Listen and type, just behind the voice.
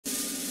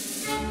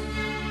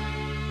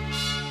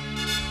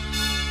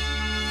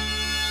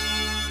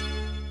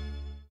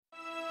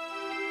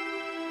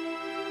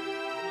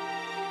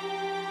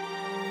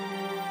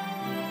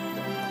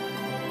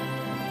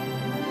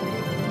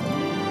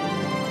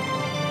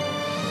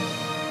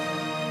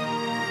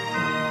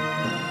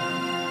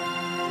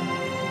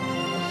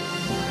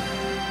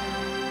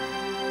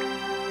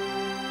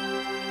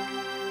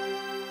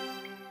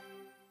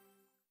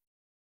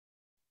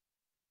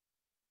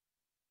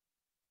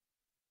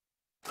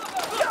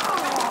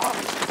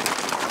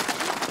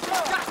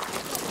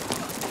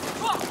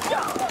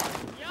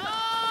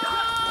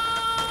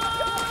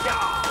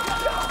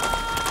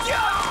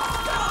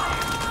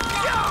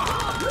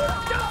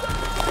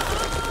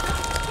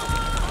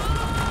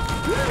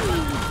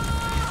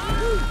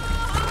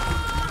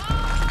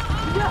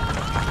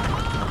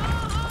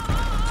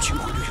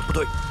不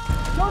对。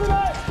兄弟们，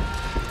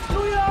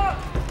注意了，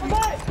准备！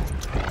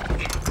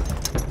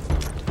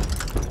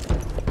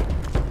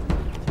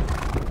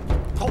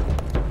走。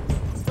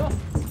走。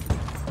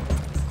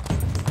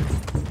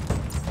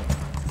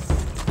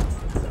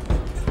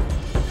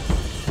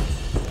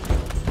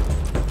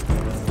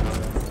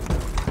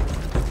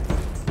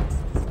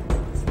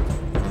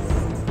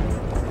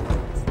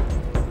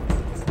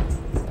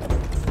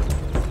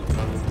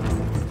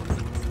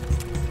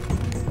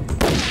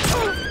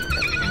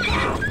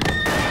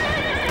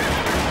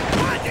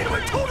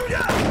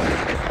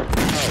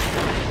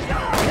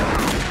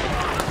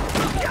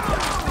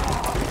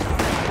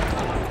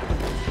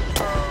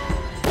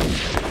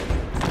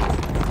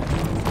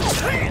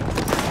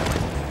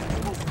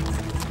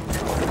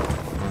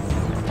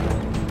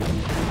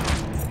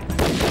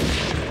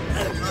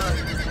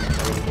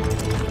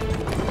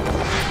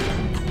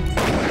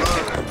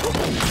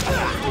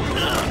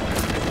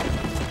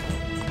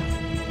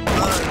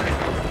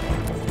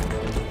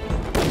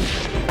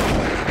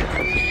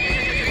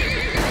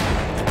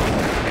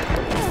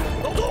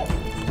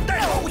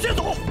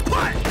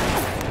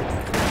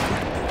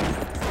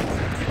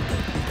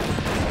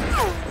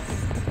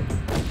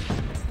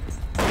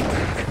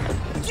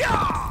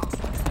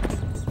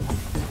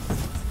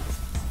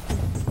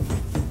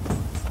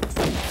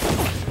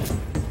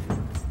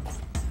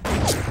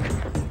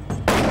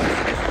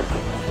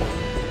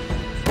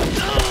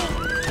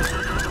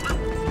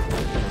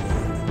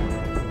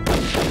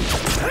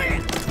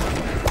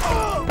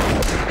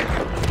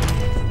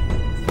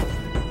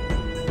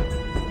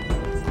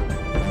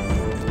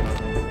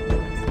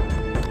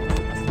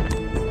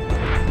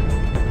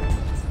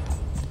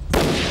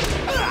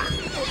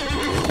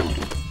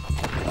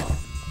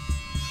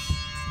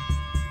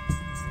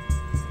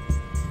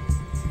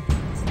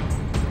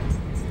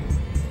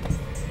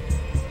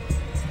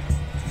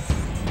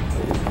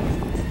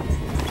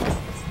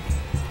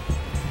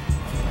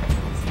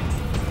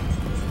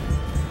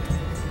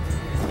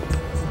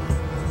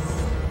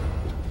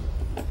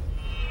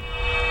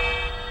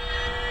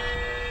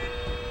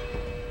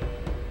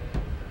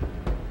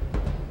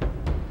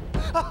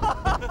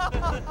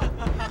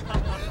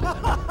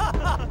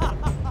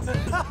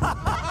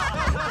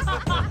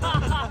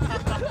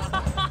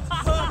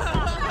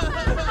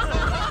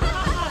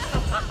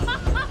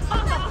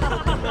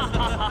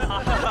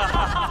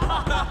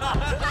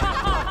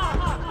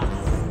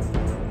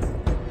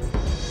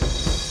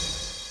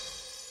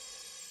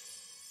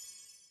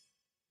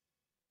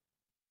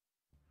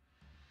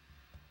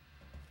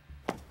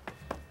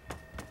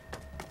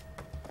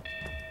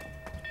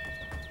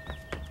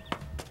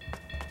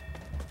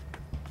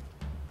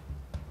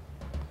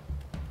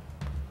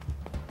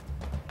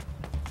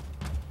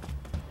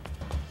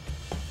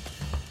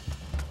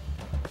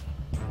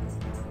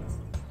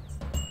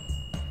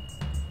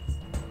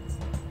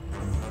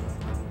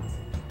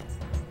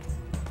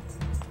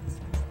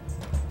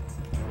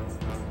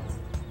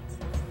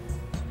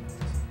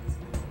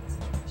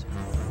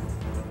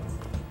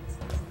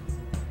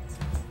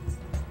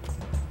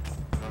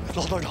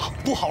老道长，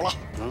不好了！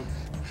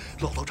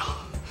老道长，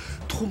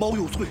图谋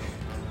有罪，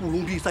乌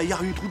龙壁在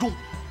押运途中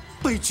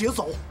被劫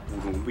走。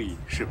乌龙壁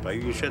是白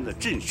云山的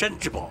镇山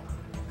之宝，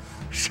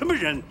什么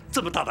人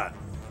这么大胆？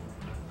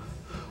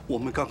我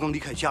们刚刚离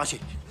开嘉县，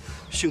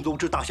行走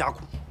至大峡谷，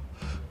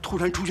突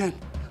然出现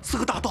4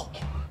个大盗，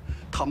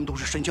他们都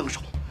是神枪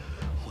手，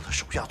我的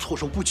手下措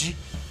手不及，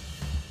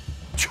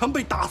全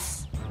被打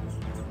死，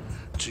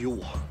只有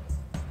我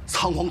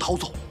仓皇逃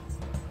走。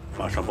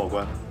马上报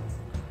官！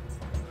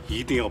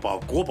 一定要把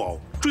国宝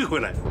追回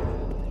来！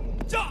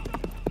驾！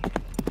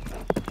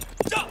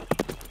驾！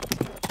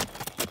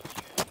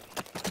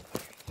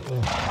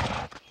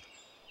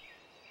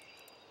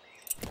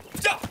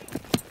驾！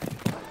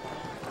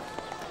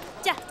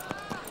驾！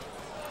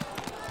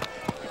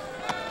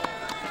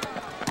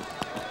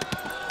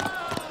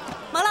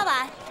毛老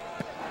板，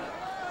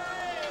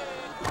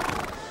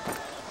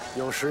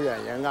有失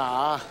远迎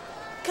啊！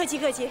客气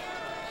客气，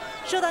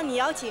收到你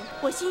邀请，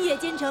我星夜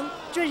兼程，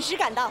准时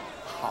赶到。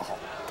好。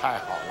 太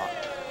好了，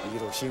一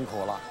路辛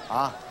苦了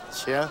啊！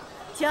请，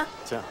请。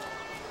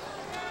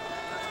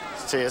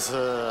这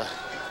次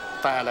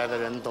带来的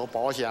人都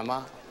保险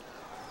吗？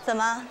怎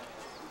么，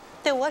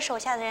对我手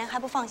下的人还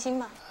不放心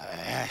吗？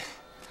哎，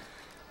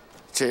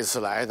这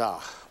次来的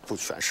不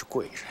全是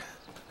贵人，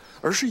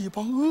而是一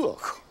帮恶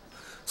客，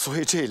所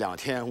以这2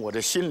天我这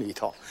心里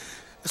头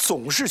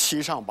总是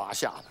七上八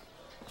下的。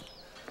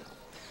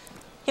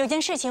有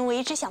件事情我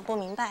一直想不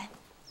明白，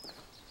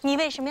你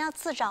为什么要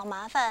自找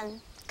麻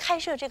烦？ 开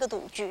设这个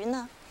赌局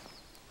呢？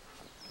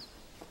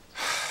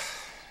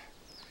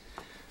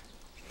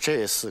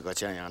这4个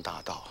江洋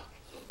大盗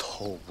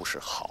都不是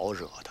好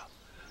惹的，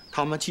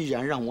他们既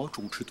然让我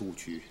主持赌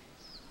局，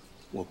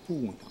我不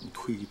能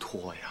推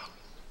脱呀。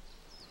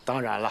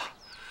当然了，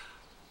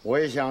我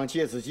也想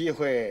借此机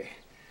会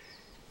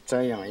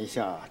瞻仰一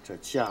下这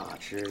价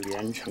值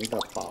连城的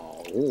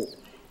宝物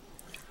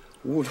——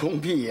乌龙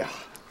壁呀。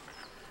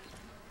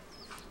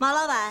马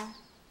老板。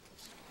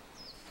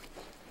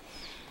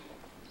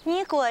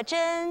 你果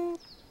真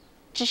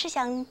只是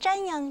想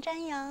瞻仰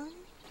瞻仰。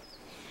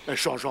哎，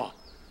双双，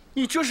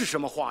你这是什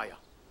么话呀？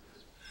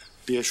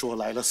别说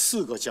来了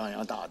4个江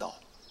洋大盗，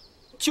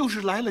就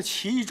是来了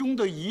其中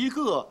的1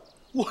个，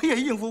我也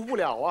应付不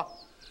了啊。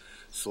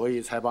所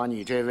以才把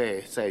你这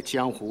位在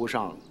江湖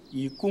上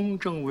以公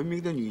正闻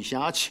名的女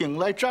侠请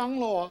来张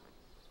罗啊。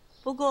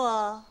不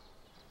过，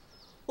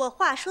我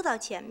话说到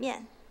前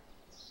面，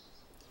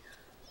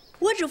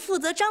我只负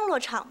责张罗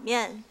场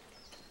面，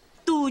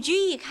赌局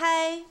一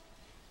开，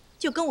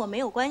就跟我没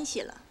有关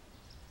系了。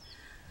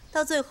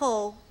到最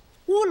后，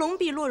乌龙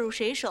壁落入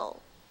谁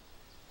手，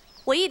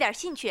我一点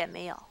兴趣也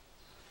没有。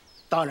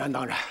当然，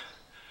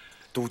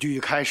赌局一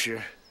开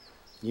始，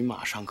你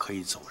马上可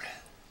以走人。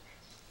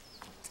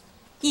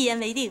一言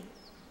为定。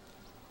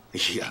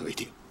一言为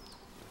定。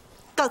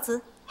告辞。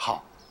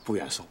好，不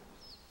远送。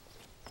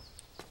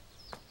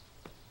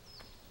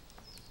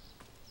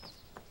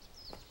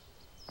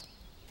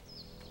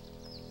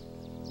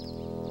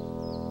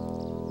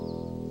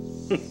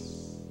哼。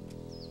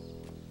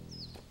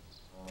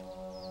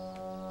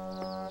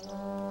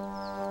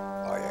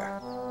老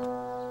爷，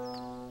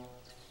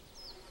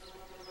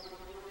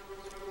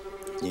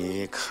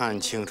你看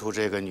清楚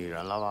这个女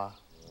人了吧？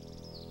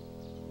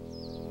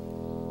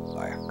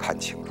老爷，看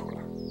清楚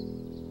了。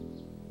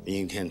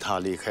明天她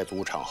离开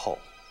赌场后，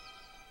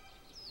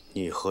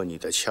你和你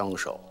的枪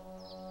手，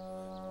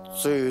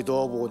最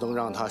多不能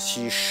让她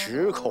吸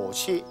10口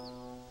气。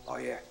老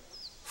爷，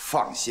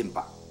放心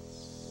吧。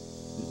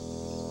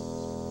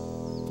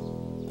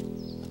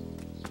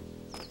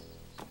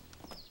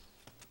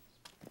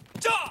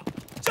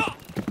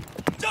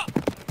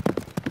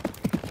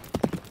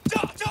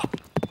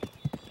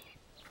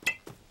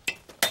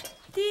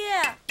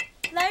爹，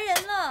来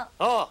人了。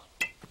哦。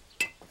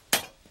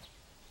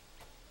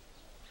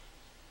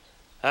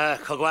哎，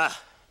客官，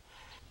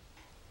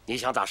你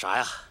想打啥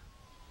呀？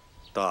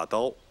大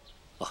刀。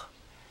哦，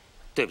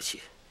对不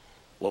起，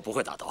我不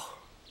会打刀。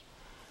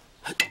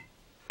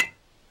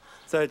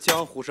在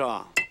江湖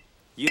上，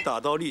以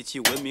打刀利器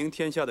闻名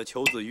天下的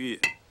裘子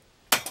玉，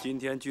今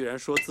天居然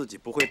说自己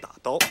不会打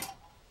刀。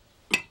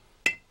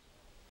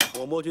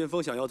我莫俊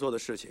峰想要做的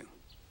事情，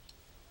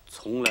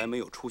从来没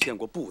有出现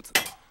过不字。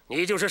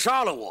你就是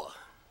杀了我，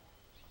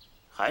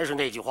还是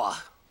那句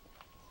话，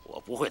我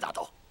不会打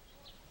刀。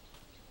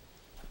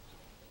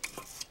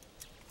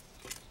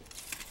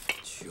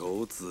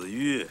裘子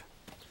玉，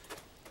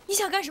你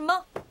想干什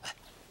么？哎，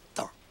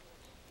豆儿，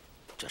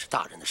这是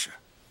大人的事，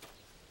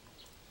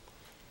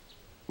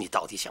你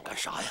到底想干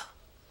啥呀？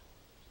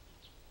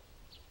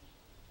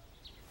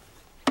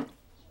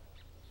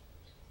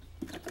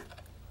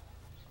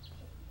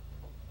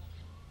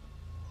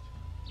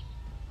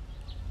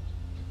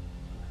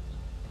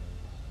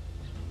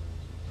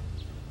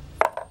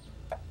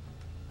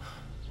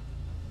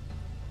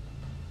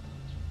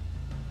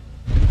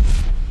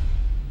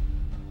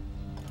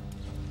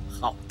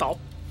好刀。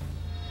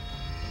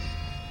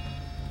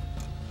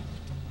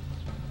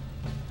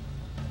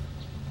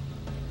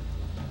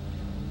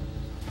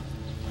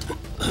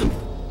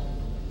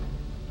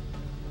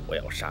我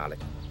要杀了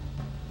你，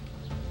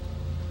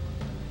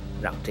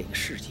让这个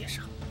世界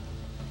上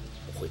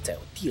不会再有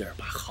第2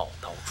把好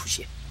刀出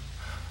现。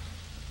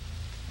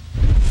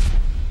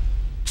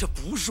这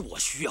不是我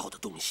需要的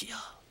东西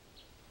啊！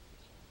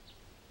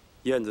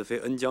燕子飞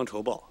恩将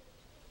仇报，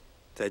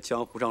在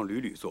江湖上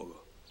屡屡作恶。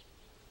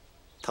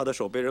他的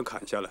手被人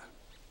砍下来，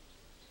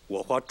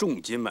我花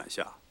重金买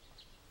下。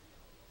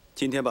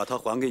今天把他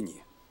还给你，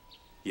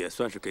也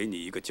算是给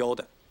你一个交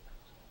代。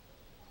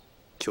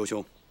裘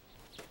兄，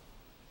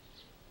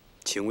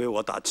请为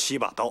我打7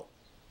把刀。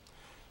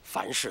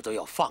凡事都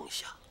要放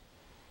下。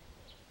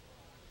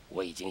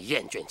我已经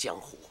厌倦江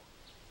湖，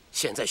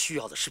现在需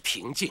要的是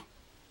平静。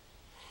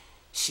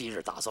昔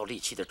日打造利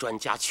器的专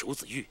家裘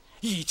子玉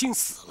已经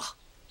死了，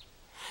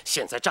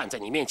现在站在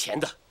你面前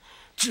的，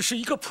只是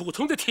一个普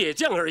通的铁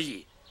匠而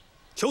已。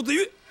裘子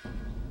玉，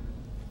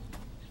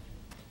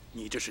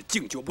你这是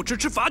敬酒不吃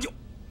吃罚酒。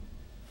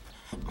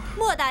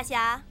莫大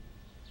侠，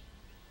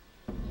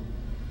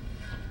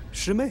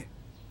师妹，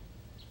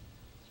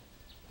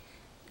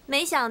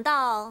没想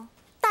到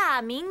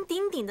大名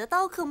鼎鼎的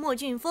刀客莫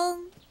俊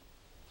风，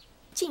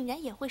竟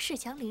然也会恃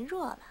强凌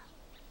弱了。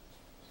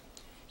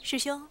师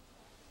兄，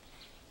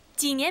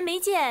几年没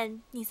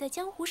见，你在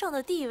江湖上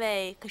的地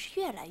位可是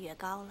越来越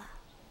高了。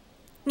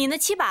你那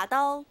7把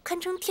刀堪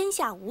称天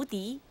下无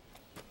敌。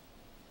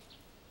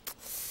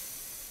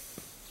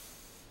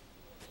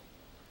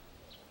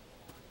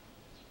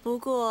不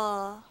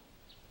过，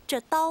这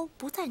刀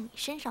不在你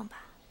身上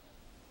吧？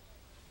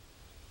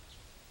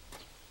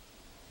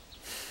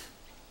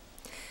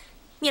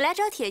你来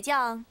找铁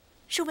匠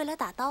是为了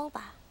打刀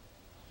吧？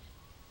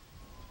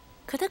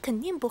可他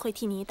肯定不会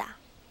替你打。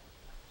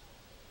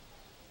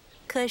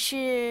可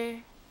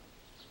是，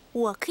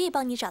我可以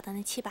帮你找到那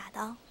7把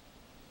刀。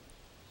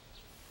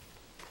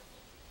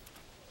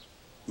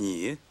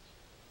你？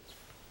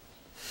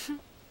哼，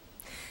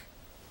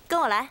跟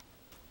我来。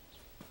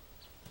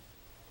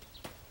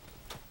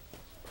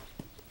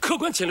客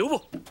官，请留步。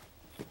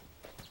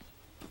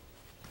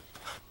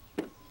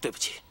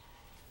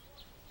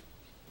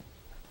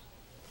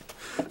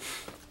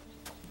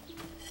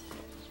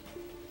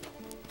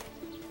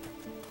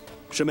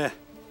师妹，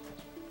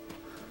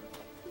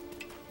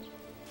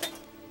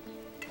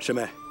师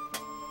妹，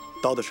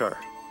刀的事儿，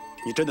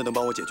你真的能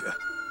帮我解决？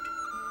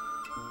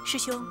师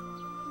兄，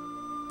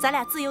咱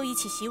俩自幼一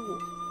起习武，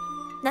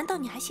难道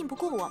你还信不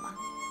过我吗？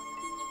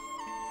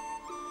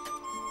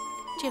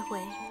这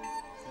回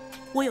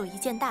我有一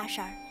件大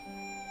事儿，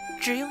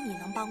只有你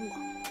能帮我。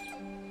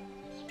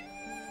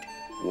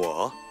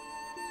我，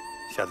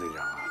夏队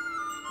长啊，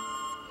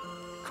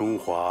中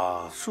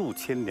华数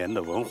千年的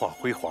文化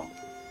辉煌，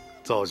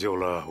造就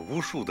了无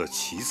数的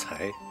奇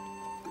才，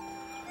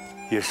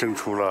也生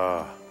出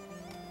了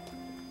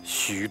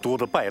许多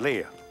的败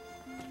类啊。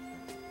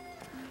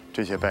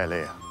这些败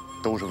类啊，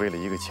都是为了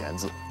一个钱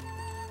字。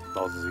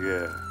老子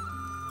曰：“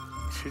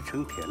驰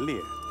骋田猎，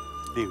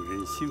令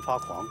人心发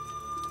狂；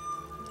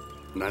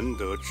难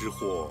得之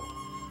货，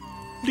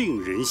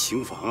令人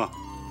行妨啊。”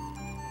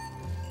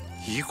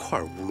一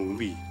块乌龙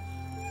壁，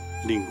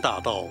令大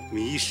盗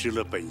迷失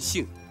了本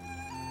性。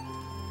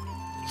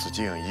子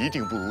敬一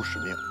定不辱使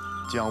命，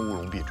将乌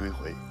龙壁追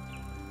回。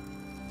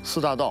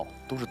四大盗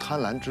都是贪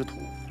婪之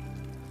徒，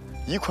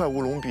一块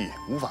乌龙壁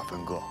无法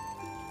分割。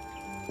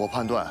我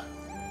判断，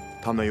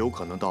他们有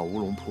可能到乌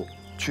龙铺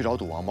去找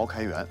赌王毛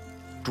开源，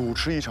主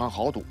持一场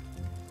豪赌，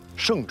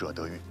胜者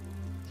得玉。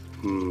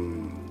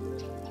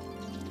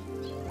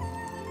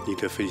你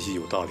的分析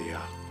有道理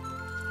啊。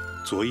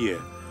昨夜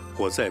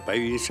我在白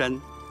云山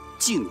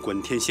静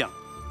观天象，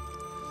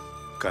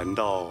感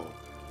到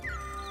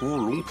乌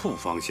龙铺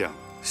方向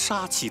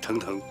杀气腾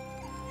腾，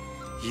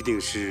一定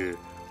是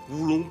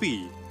乌龙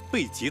壁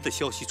被劫的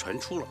消息传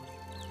出了。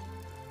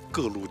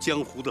各路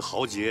江湖的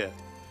豪杰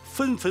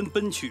纷纷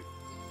奔去，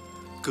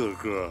个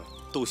个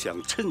都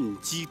想趁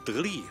机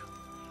得利啊。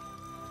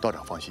道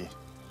长放心，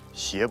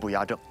邪不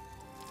压正，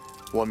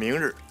我明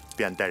日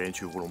便带人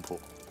去乌龙铺。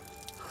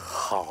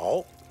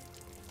好，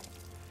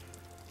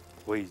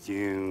我已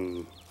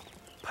经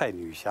派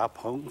女侠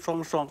彭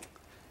双双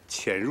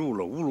潜入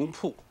了乌龙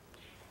铺，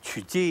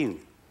去接应你。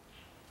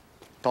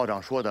道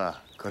长说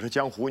的可是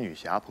江湖女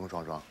侠彭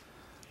双双？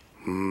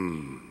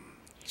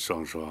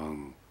双双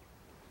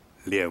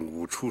练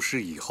武出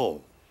师以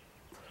后，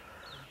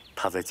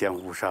她在江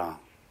湖上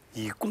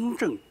以公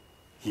正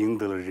赢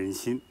得了人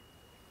心。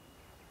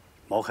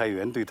毛开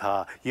元对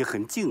她也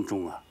很敬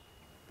重啊。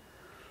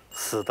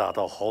四大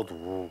盗豪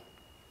赌，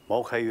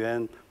毛开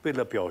元为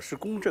了表示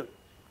公正，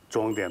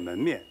装点门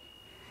面，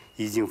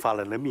已经发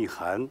来了密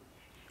函，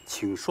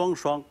请双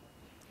双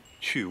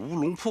去乌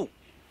龙铺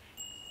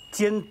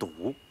监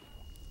赌。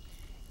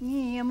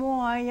你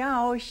莫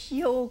要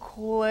羞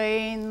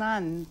愧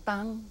难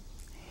当，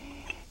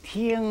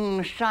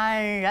听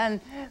山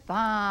人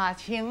把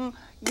情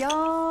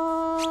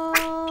要。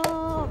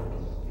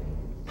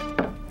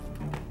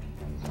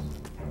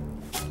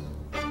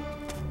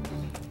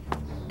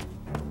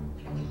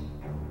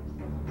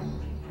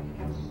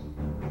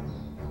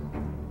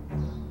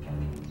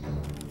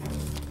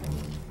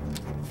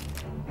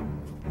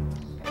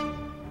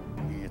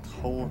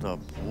偷的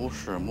不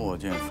是莫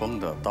俊风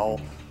的刀，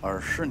而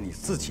是你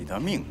自己的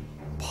命。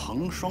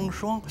彭双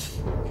双，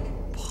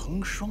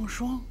彭双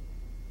双。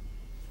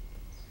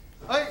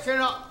哎，先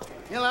生，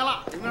您来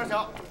了，里面请。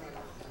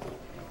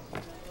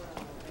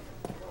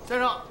先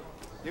生，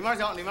里面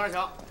请，里面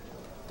请。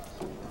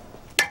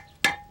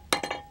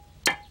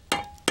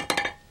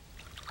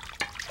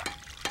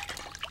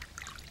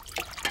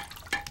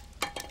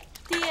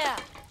爹，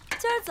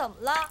今儿怎么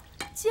了？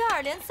接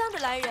二连三的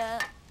来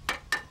人。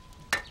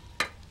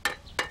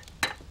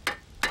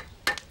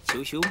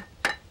求兄，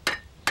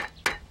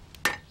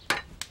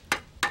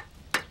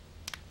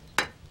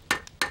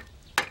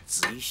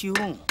子怡兄，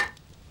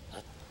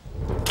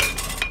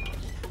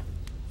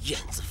燕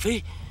子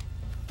飞，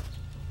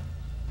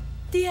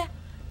爹，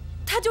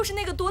他就是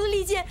那个夺了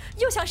利剑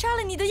又想杀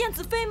了你的燕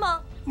子飞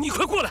吗？你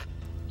快过来！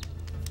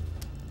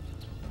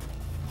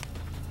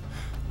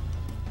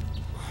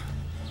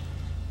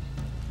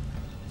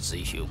子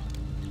怡兄，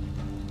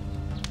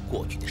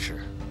过去的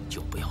事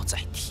就不要再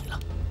提了。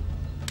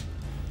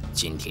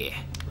今天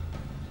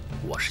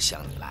我是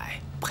向你来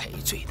赔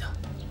罪的，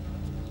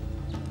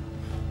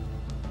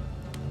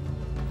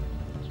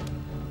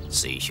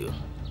子怡兄，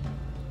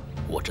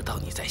我知道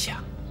你在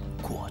想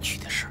过去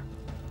的事，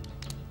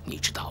你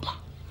知道吗？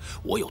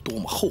我有多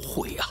么后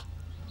悔啊！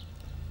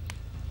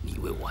你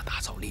为我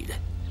打造利刃，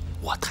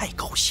我太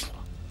高兴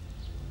了，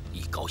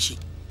一高兴，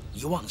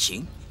一忘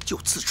形就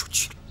刺出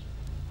去了。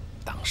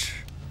当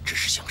时只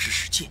是想试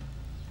试剑，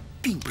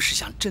并不是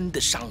想真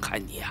的伤害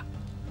你啊。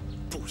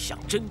不想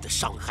真的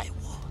伤害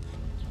我，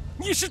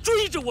你是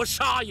追着我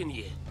杀呀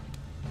你！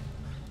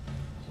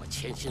我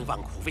千辛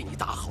万苦为你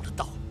打好了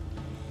道，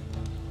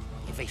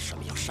你为什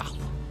么要杀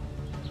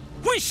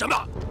我？为什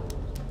么？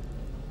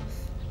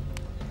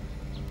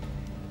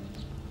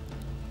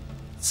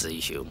子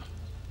怡兄，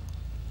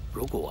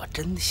如果我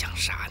真的想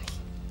杀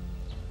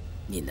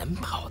你，你能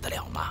跑得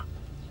了吗？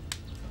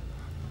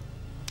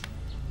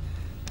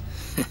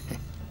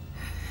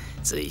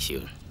子怡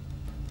兄。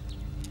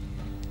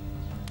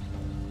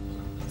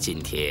今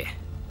天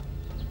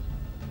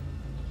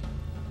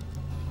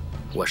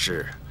我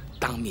是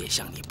当面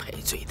向你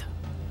赔罪的。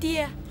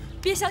爹，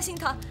别相信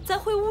他，咱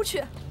回屋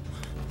去。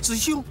子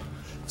兄，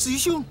子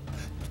兄，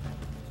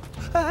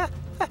哎，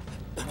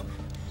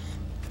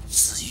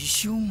子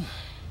兄，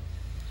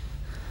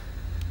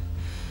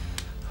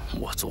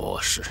我做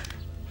恶事，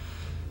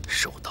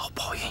受到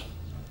报应。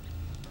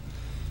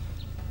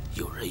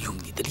有人用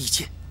你的利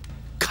剑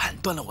砍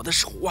断了我的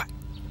手腕。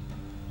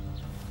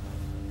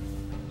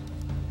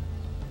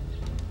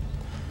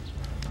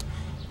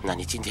那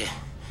你今天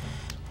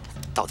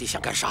到底想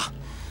干啥？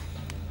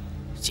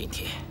今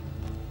天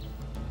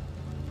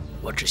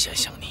我只想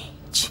向你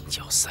请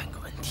教3个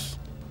问题。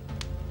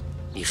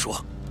你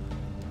说。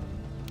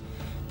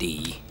第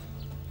一，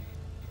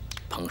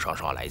彭双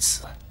双来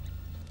此，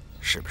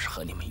是不是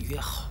和你们约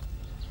好？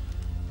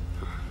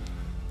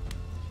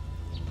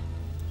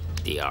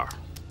第二，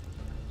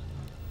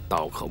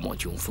刀客莫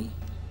俊风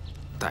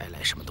带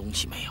来什么东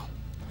西没有？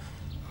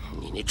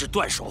你那只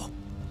断手。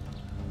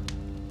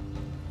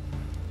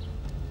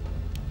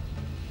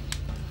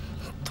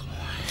断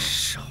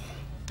手，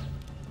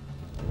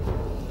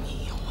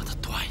你有我的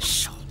断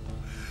手，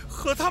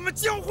和他们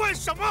交换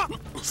什么？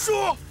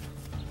说。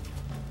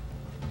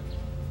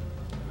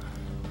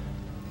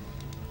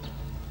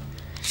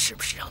是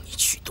不是让你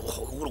去夺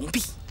回乌龙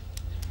壁？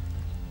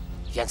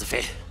燕子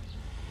飞，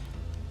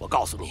我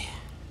告诉你，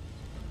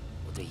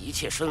我对一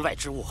切身外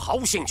之物毫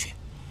无兴趣。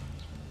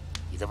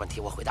你的问题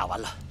我回答完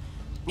了，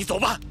你走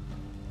吧。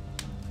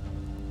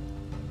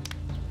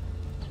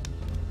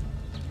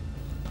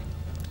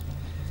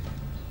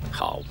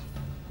好，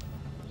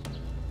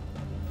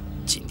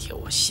今天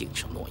我信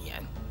守诺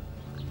言，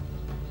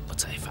不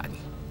再烦你。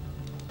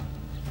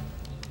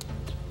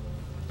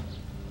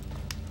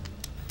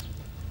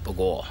不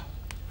过，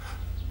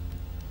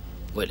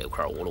为了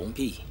块乌龙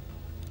壁，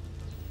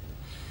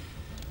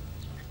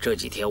这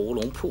几天乌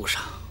龙铺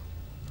上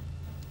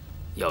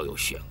要有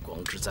血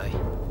光之灾。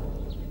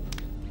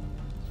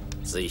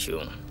子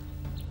兄，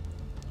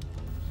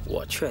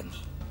我劝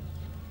你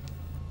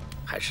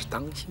还是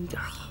当心点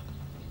好。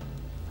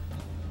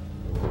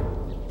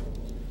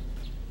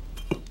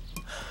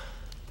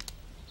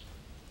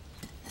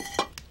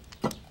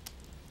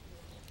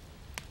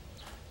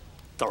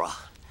豆儿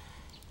啊，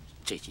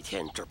这几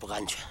天这儿不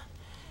安全，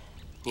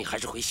你还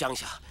是回乡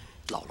下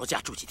姥姥家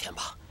住几天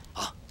吧。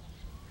啊！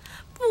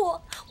不，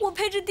我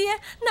陪着爹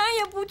哪儿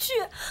也不去。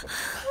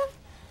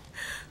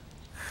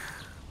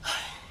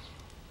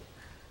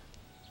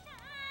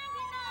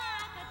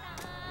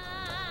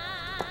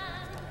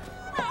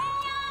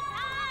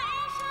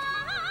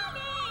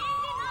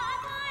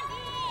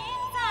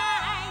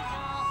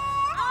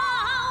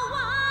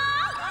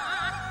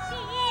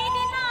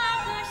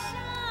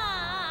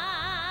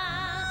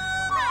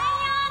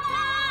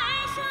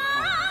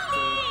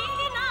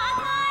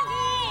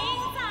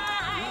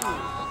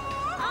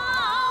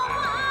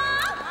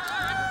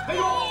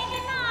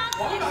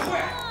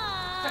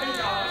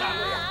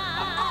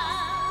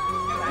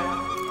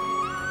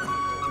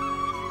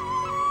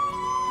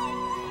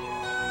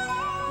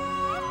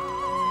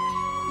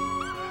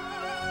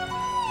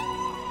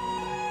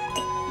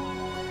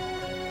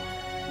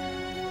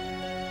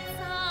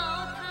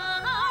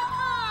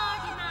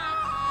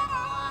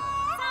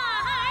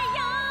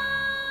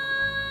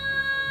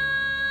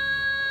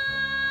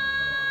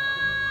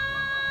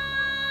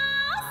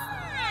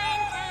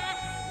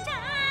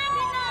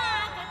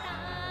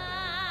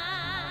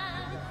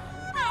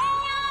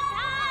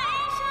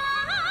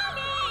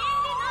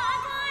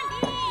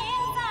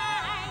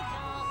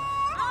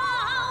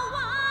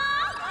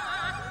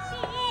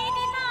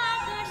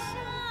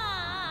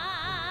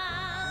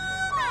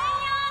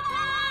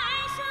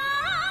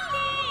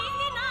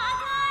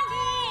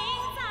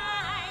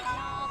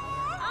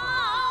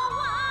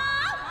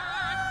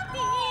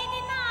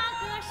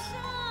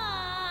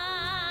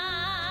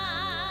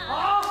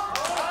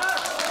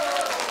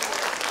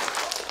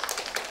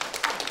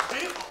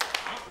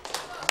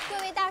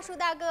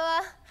大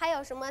哥，还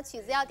有什么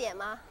曲子要点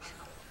吗？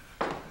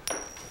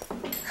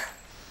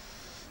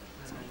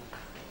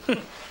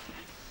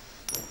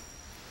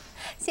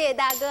谢谢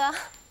大哥，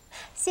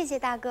谢谢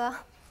大哥。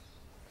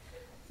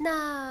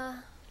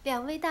那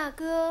2位大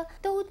哥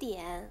都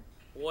点，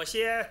我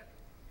先。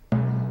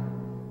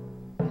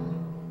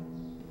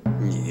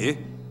你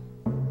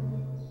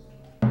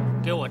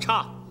给我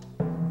唱。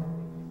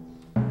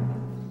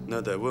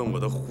那得问我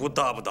的胡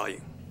答不答应。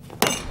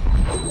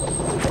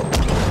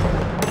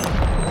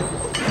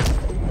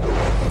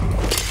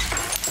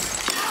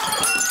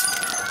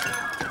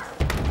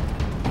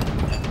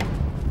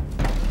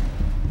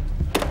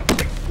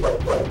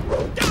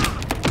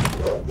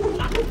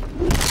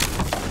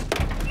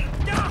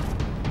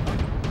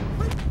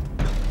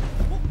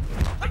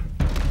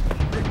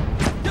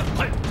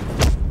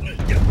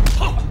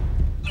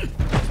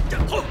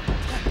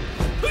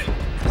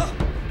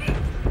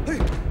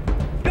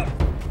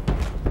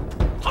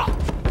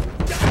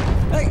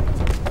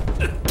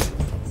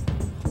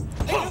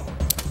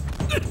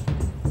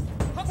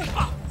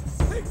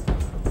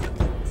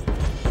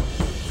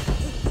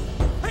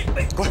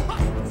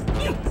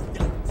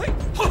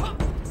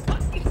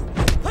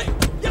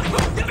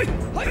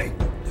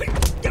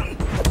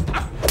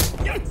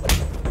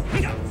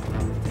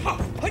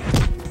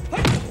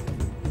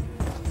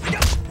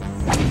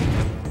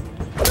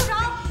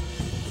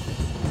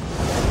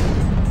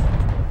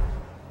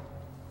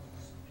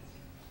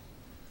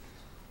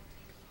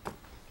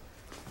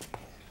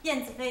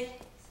燕子飞，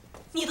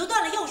你都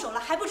断了右手了，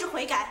还不知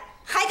悔改，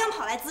还敢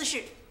跑来滋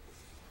事，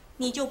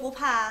你就不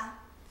怕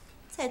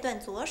再断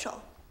左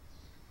手？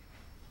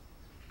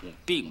我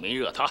并没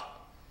惹他，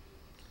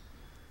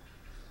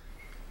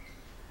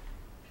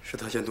是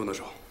他先动的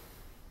手。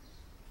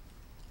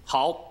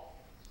好，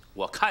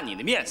我看你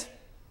的面子，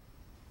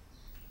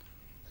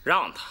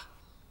让他。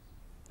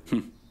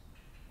哼，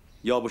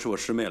要不是我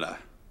师妹来，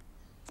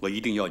我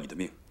一定要你的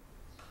命。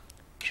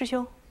师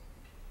兄，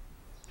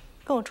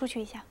跟我出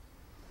去一下。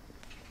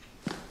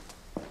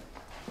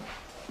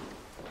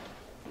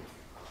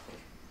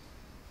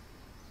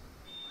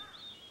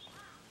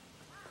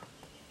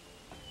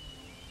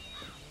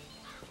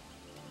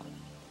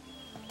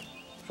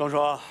双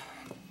双，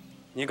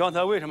你刚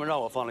才为什么让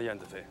我放了燕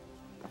子飞？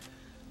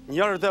你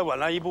要是再晚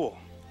来一步，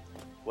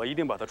我一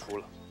定把他除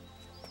了。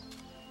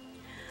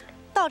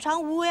道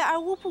常无为而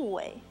无不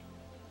为，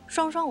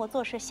双双我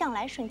做事向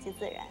来顺其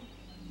自然。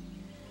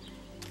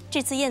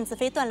这次燕子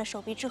飞断了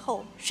手臂之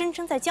后，声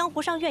称在江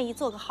湖上愿意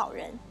做个好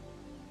人。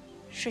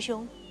师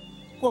兄，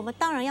我们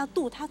当然要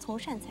度他从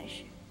善才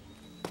是。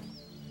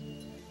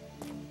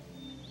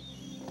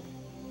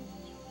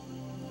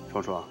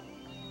双双，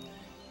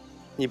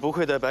你不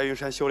愧在白云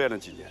山修炼了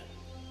几年，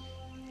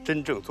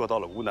真正做到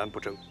了无难不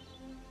争，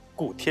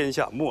故天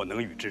下莫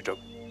能与之争。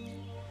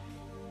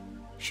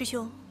师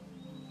兄，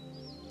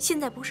现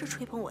在不是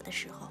吹捧我的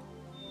时候。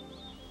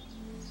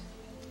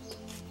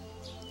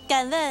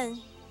敢问，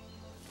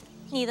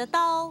你的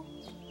刀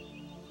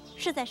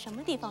是在什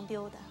么地方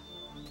丢的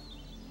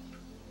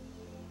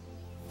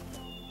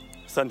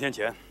3天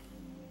前，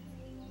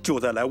就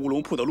在来乌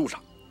龙铺的路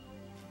上。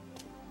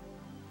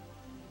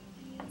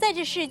在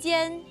这世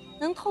间，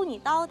能偷你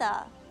刀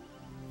的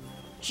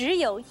只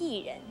有一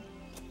人，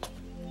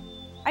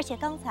而且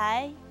刚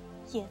才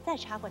也在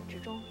茶馆之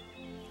中。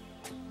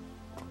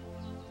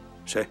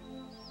谁？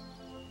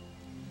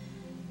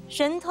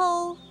神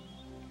偷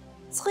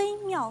崔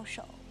妙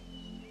手。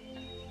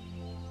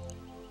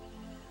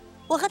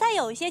我和他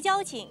有一些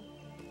交情，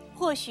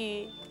或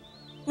许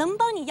能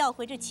帮你要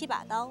回这7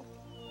把刀。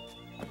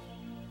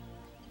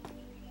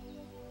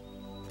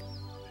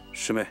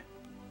师妹，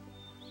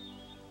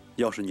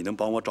要是你能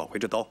帮我找回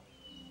这刀，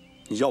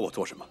你要我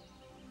做什么，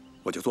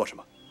我就做什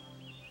么。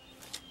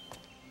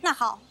那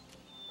好，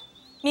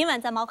明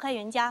晚在毛开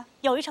元家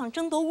有一场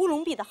争夺乌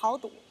龙壁的豪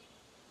赌。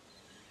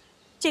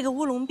这个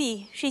乌龙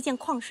壁是一件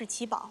旷世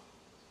奇宝，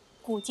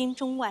古今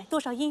中外多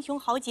少英雄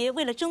豪杰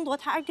为了争夺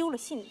它而丢了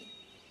性命。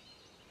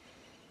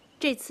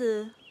这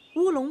次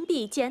乌龙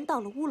壁既然到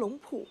了乌龙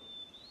铺，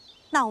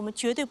那我们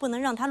绝对不能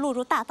让它落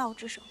入大盗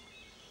之手。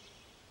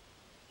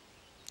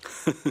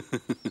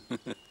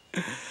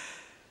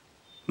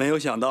没有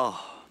想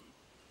到，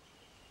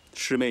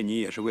师妹你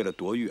也是为了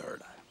夺玉而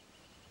来，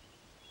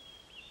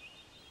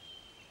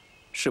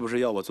是不是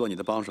要我做你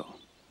的帮手？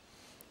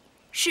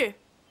是。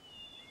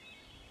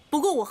不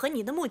过我和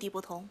你的目的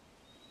不同，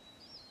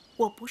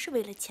我不是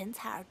为了钱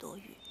财而夺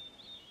玉。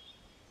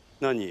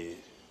那你，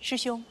师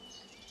兄，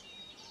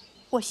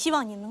我希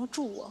望你能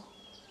助我，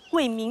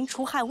为民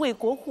除害，为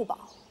国护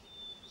宝。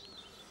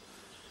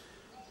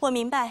我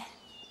明白，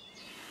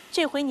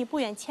这回你不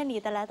远千里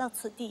的来到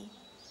此地，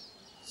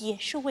也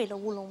是为了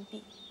乌龙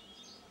壁。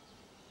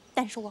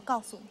但是我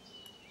告诉你，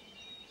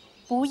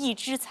不义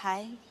之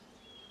财，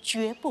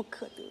绝不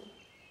可得。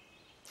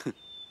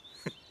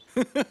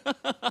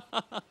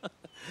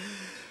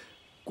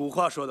古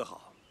话说得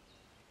好，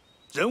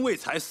人为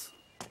财死，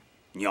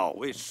鸟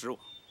为食亡。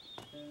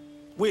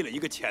为了一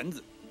个钱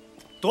字，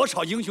多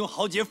少英雄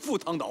豪杰赴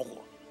汤蹈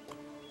火。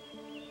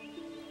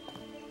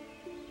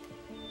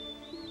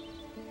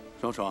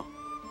双双，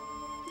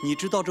你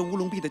知道这乌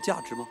龙壁的价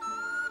值吗？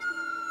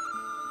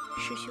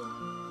师兄，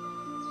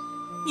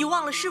你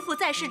忘了师父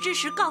在世之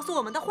时告诉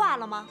我们的话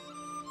了吗？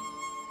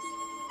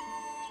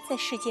在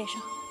世界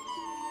上，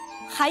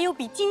还有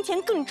比金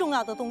钱更重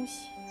要的东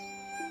西。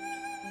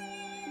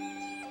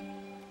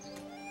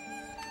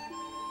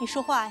你说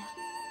话呀！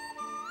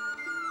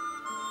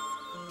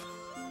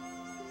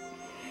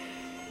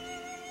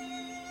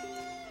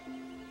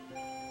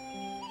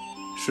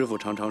师父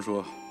常常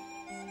说，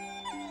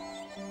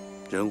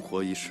人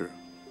活一世，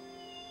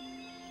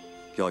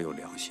要有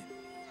良心。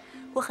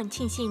我很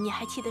庆幸你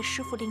还记得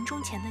师父临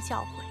终前的教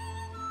诲。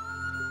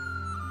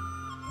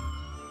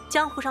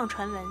江湖上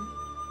传闻，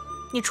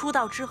你出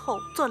道之后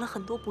做了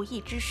很多不义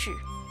之事，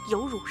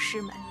有辱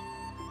师门。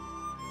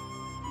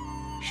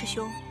师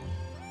兄，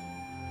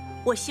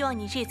我希望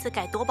你这次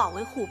改夺宝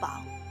为护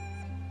宝，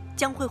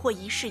将会获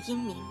一世英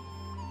名，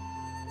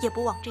也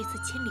不枉这次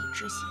千里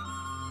之行。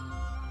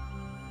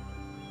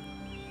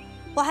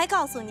我还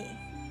告诉你，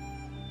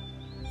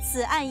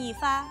此案一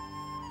发，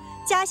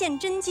嘉县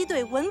侦缉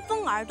队闻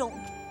风而动。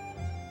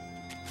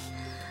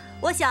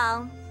我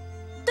想，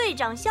队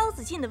长萧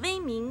子敬的威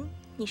名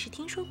你是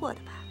听说过的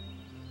吧？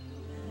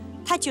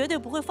他绝对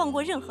不会放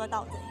过任何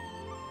盗贼。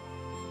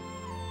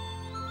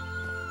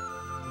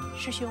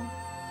师兄，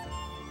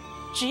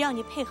只要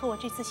你配合我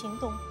这次行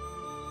动，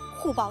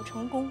护宝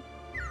成功，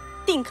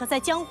定可在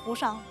江湖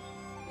上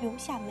留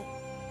下美名。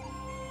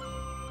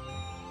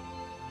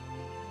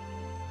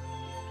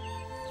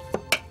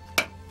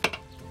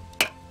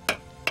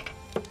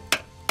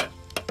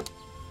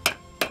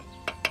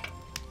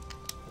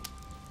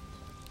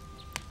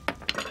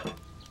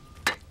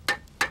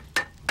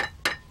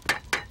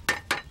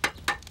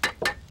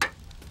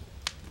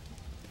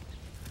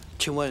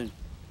请问，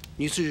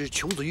你是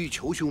裘子玉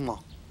裘兄吗？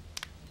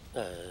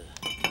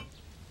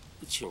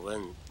请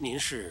问您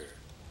是？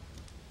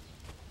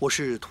我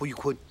是涂一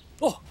坤。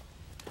哦，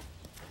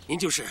您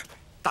就是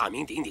大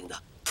名鼎鼎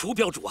的涂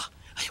标主啊！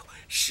哎呦，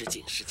失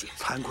敬失敬，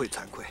惭愧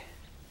惭愧。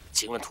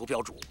请问涂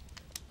标主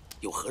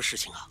有何事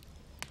情啊？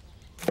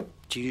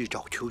今日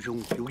找裘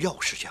兄有要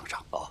事相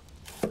商。哦，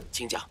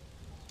请讲。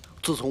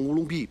自从乌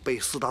龙壁被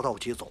四大盗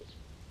劫走，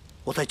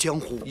我在江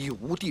湖已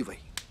无地位，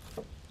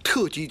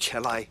特地前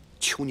来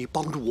求你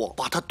帮助我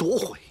把它夺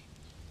回。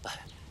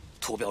哎，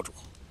涂标主，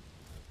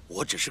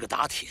我只是个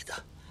打铁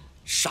的，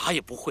啥也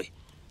不会，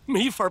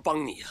没法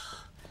帮你啊。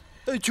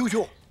裘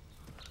兄，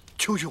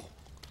裘兄，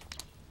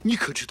你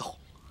可知道，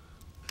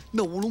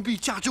那乌龙壁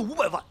价值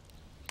500万，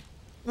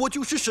我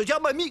就是舍家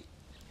卖命，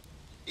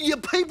也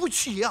赔不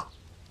起呀。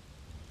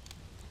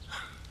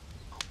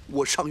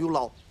我上有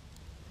老，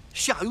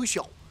下有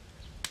小，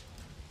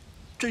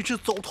真是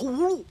走投无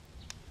路，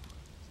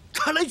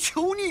才来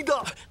求你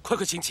的。快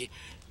快请起，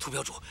涂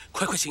标主，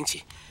快快请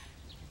起。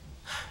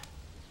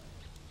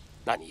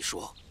那你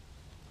说，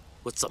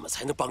我怎么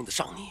才能帮得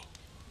上你？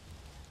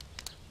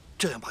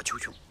这样吧，裘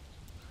兄，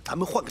咱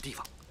们换个地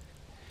方，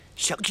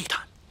详细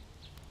谈。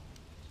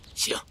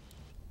行。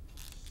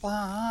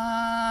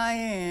八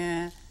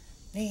月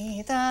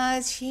里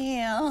的秋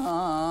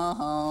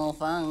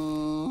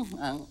风，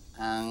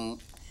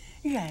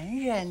人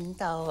人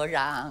都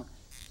让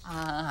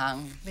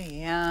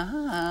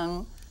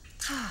亮，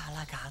踏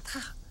了个踏，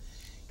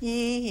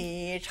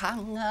一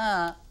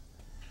场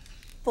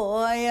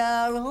柏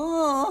油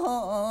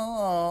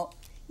路，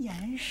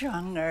烟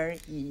霜而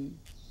已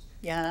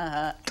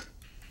呀。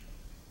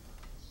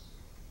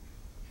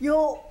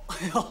哟，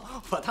哎呦，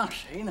我当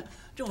谁呢？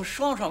这不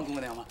双双姑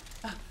娘吗？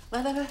啊，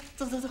来来来，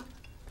坐坐坐。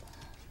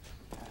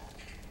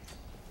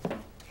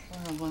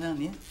双双姑娘，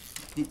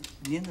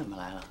您怎么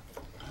来了？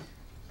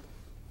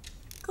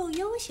够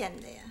悠闲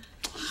的呀。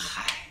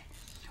嗨，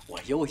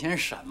我悠闲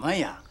什么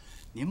呀？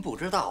您不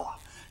知道啊，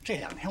这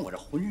2天我这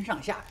浑身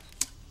上下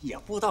也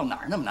不知道哪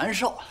儿那么难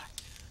受，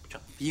正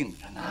病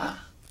着呢。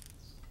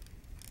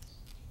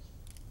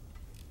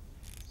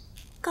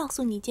告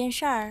诉你件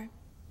事儿，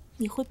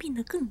你会病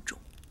得更重。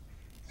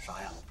啥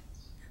呀？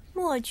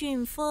莫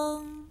俊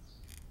风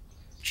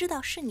知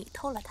道是你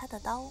偷了他的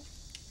刀。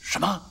什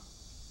么？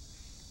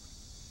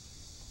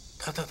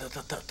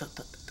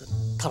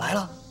他来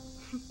了。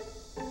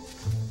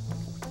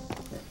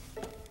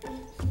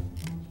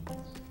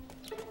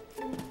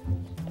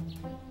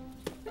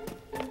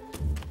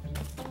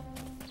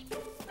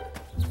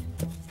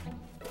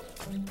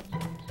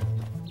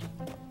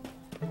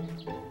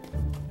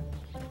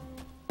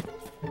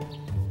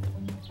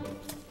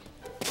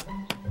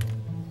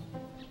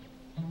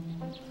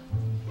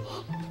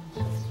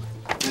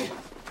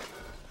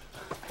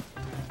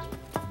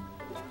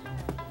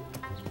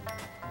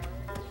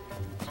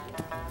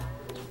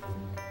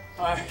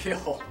哎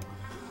呦，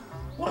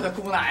我的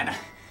姑奶奶，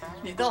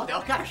你到底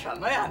要干什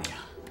么呀你？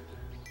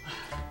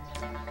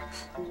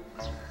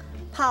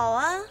跑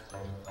啊！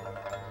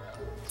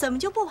怎么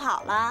就不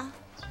跑了？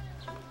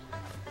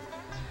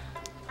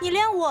你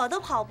连我都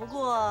跑不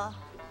过，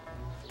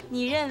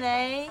你认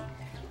为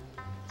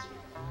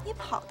你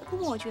跑得过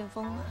莫俊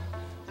风吗？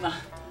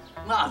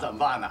那怎么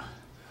办呢？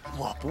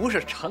我不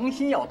是诚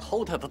心要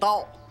偷他的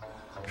刀，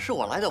是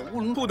我来到乌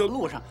龙部的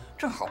路上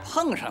正好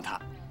碰上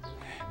他。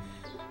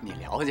你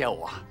了解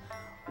我，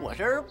我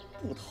这儿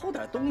不偷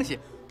点东西，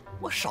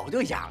我手就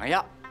痒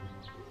痒。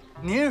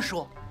您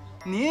说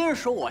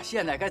我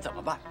现在该怎么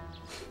办？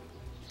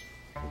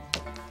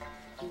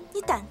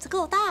你胆子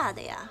够大的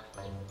呀！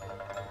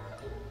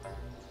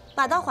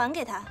把刀还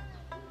给他。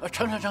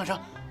成，不，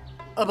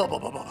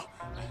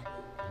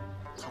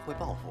他会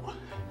报复我。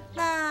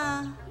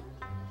那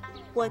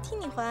我替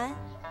你还。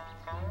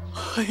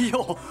哎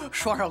呦，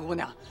双少姑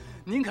娘，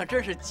您可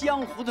真是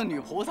江湖的女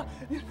菩萨，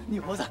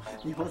女菩萨。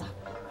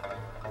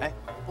哎，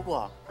不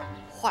过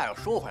话又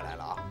说回来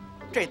了啊，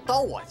这刀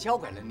我交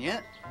给了您，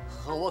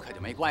和我可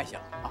就没关系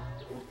了啊。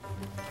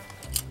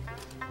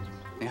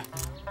你看，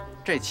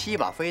这7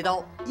把飞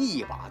刀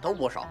，1把都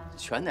不少，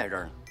全在这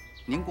儿呢。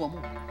您过目。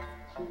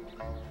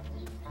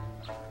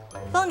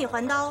帮你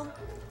还刀，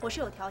我是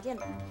有条件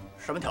的。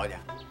什么条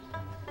件？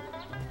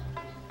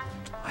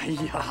哎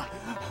呀，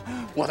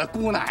我的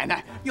姑奶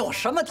奶，有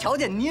什么条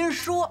件您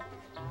说。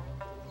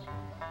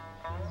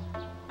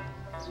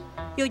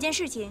有件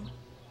事情，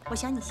我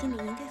想你心里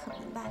应该很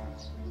明白。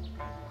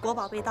国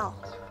宝被盗，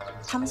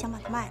他们想把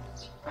它卖了。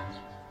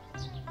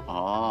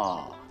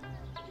哦，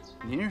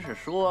您是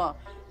说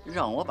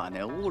让我把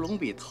那乌龙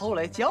币偷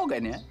来交给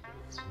您？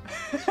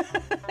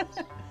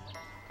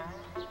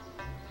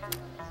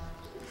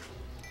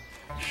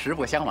实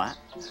不相瞒，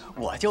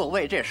我就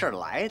为这事儿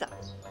来的。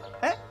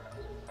哎，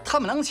他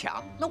们能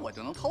抢，那我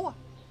就能偷啊。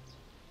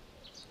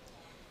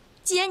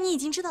既然你已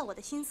经知道我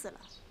的心思了，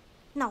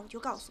那我就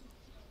告诉你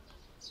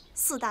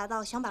，4大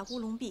盗想把乌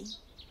龙币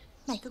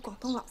卖给广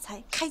东老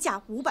财，开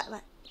价500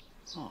万。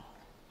哦，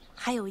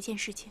还有一件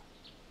事情，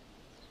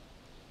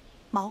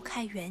毛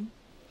开元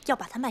要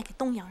把它卖给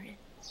东洋人。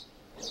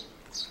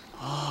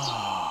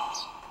啊！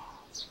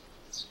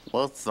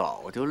我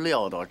早就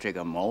料到这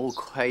个毛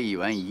开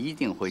元一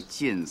定会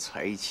见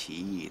财起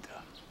意的。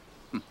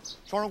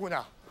双双姑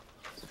娘，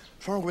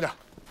双双姑娘，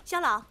肖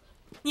老，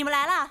你们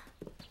来了。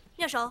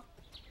妙手，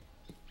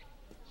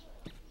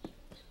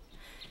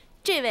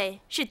这位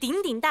是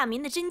鼎鼎大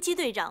名的侦缉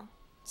队长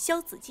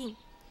肖子敬。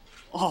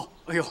哦，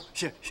哎呦，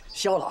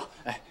肖老，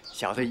哎，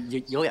小的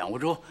有眼无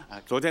珠，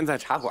昨天在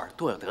茶馆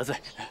多有得罪，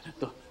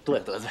多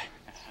有得罪。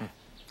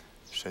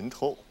神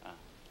偷，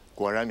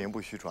果然名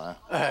不虚传啊！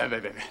哎，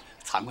别，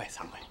惭愧。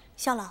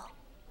肖老，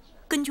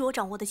根据我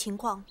掌握的情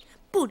况，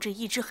不止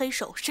一只黑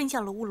手伸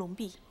向了乌龙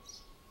壁。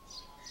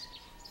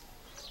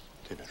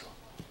这边说，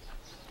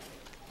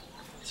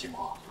情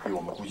况比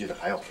我们估计的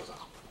还要复杂。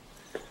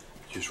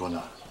据说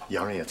呢，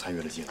洋人也参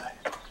与了进来，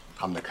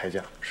他们的开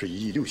价是1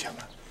亿6000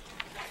万。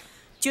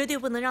绝对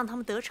不能让他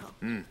们得逞。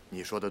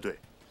你说的对，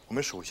我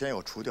们首先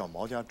要除掉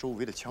毛家周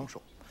围的枪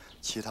手，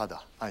其他的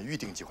按预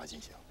定计划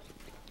进行。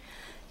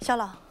肖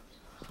老，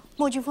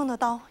莫俊峰的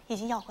刀已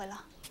经要回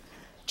了。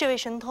这位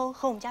神偷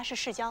和我们家是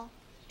世交，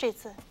这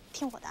次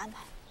听我的安排。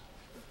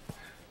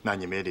那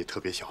你们也得特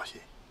别小心，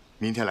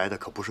明天来的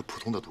可不是普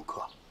通的赌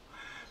客，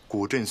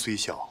古镇虽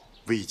小，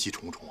危机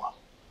重重啊！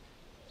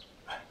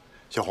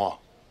小黄，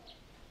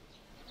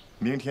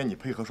明天你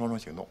配合双双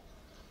行动。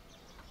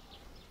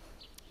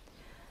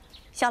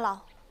肖老，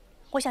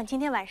我想今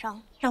天晚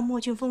上让莫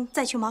俊峰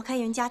再去毛开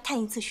元家探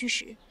一次虚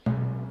实。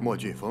莫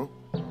俊峰，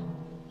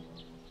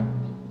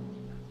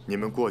你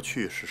们过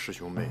去是师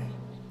兄妹，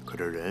可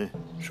这人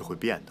是会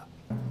变的。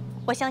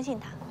我相信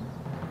他。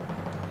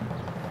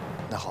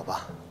那好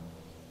吧，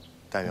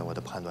但愿我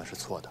的判断是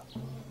错的。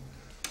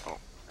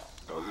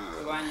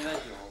只管你的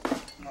酒，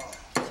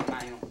请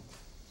慢用。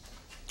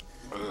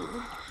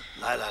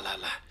来，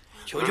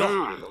求，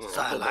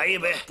再来一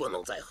杯。不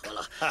能再喝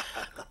了。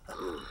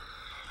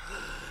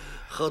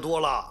喝多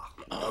了，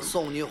我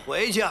送你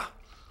回去。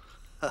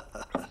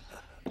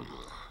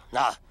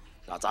那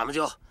咱们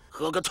就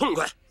喝个痛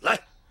快，来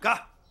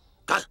干！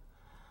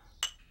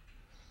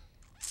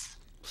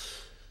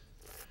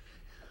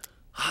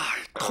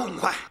痛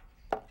快！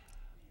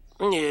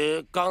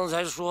你刚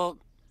才说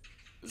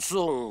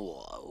送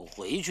我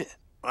回去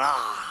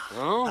啊？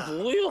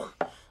不用，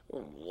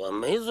我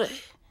没醉。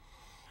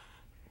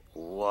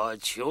我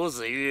裘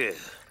子玉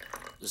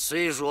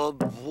虽说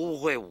不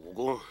会武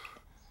功，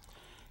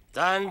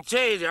但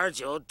这点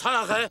酒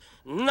他还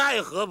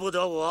奈何不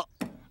得我。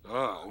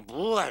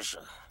不碍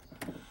事。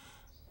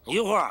一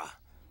会儿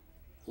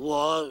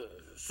我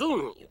送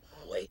你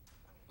回。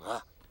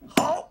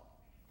好。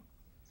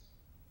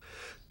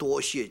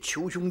多谢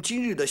裘兄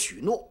今日的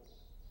许诺，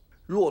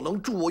若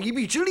能助我一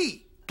臂之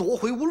力，夺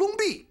回乌龙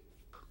壁，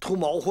图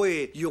某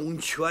会涌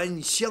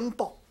泉相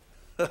报。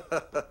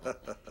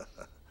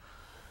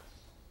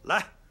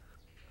来，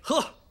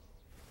喝。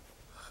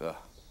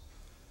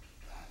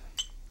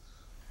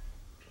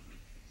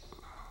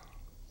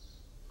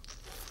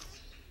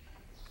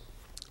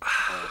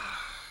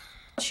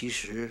其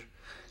实，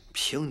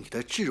凭你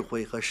的智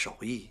慧和手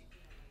艺，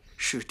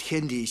是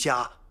天底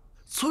下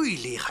最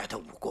厉害的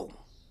武功。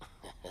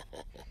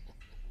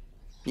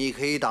你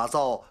可以打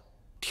造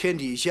天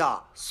底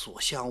下所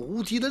向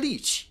无敌的利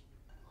器，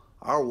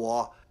而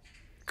我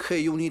可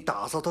以用你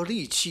打造的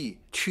利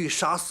器去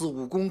杀死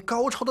武功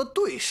高超的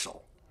对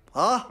手。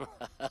啊！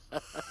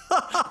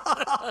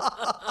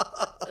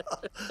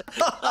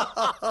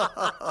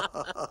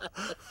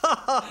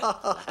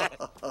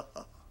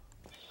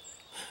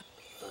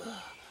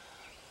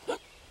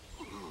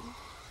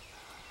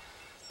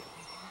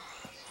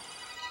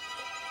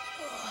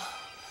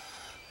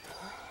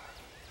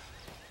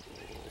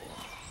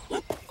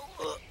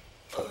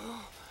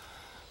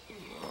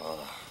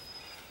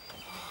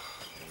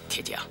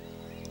铁匠，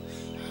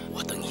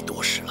我等你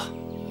多时了。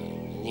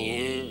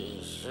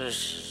你是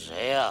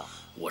谁呀？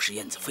我是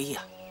燕子飞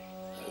呀。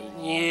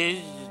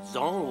你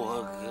找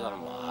我干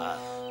嘛？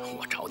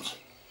我找你，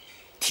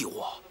替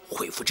我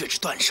恢复这只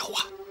断手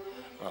啊！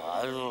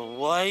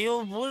我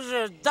又不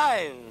是大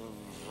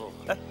夫。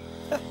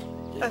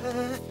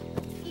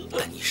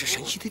但你是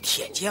神奇的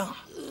铁匠，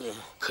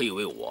可以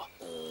为我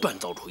锻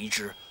造出一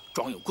只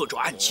装有各种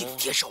暗器的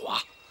铁手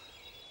啊！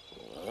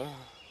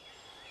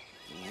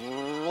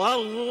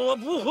我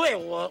不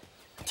会，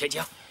铁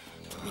匠，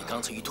你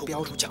刚才与屠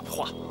镖主讲的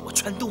话，我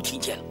全都听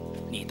见了。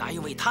你答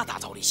应为他打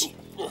造利器，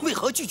为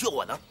何拒绝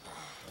我呢？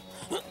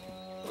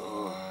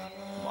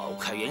毛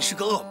开元是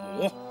个恶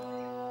魔，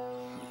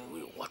你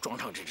为我装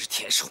上这只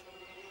铁手，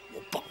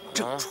我保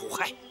证除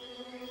害，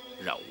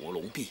让乌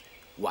龙壁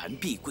完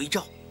璧归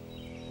赵。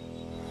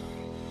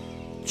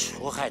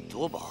除害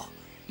夺宝，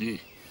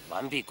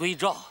完璧归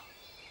赵。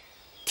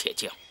铁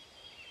匠，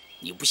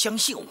你不相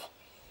信我？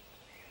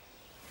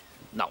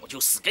那我就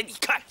死给你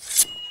看！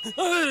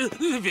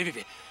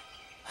别！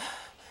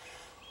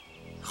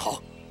好，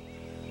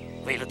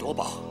为了夺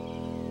宝，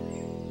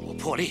我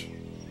破例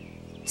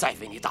再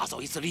为你打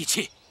造一次利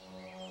器。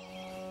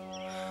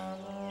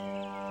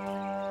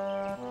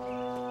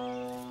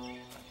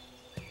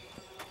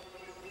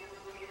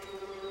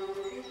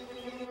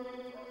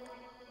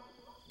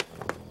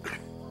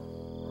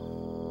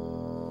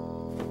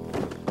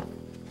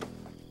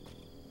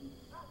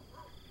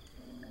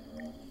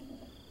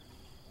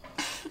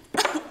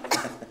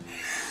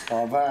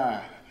宝贝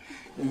儿，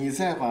你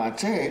再把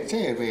这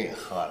杯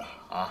喝了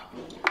啊。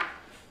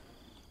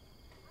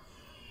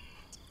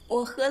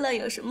我喝了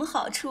有什么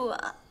好处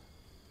啊？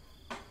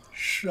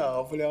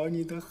少不了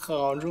你的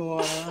好处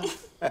啊。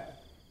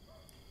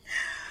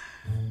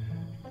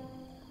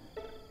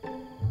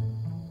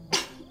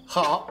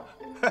好，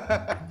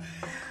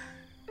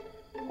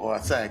我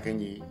再给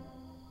你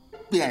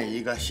变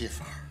一个戏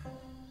法。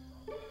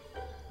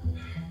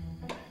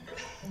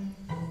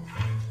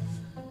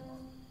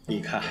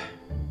你看，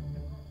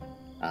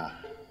啊，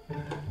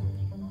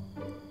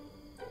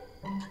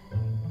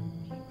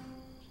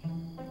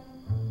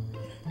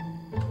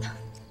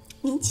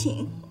您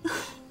请。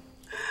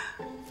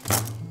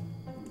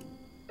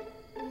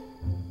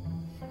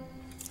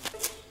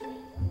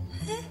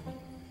哎，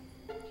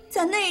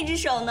在那只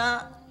手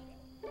呢？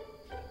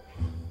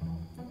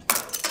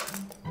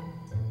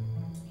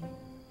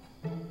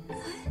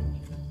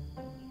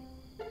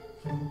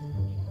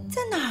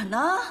在哪儿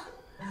呢？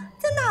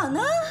在哪儿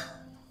呢？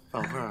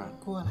宝贝儿，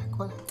过来，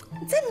过来。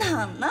在哪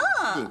儿呢？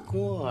你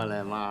过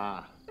来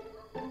嘛。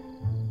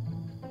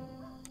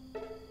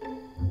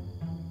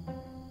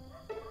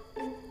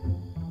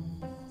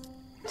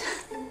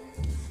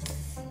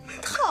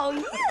讨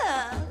厌，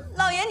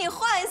老爷你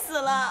坏死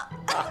了！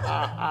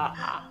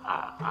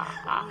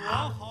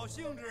王好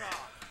兴致啊！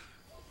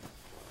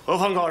何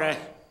方高人？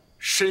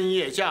深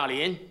夜驾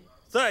临，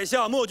在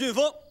下莫俊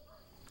风。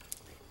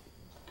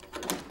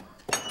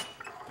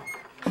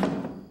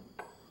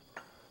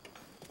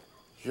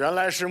原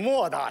来是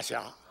莫大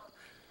侠，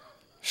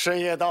深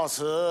夜到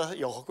此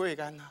有何贵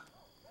干呢？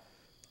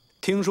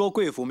听说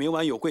贵府明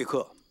晚有贵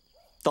客，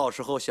到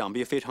时候想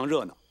必非常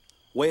热闹，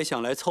我也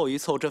想来凑一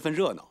凑这份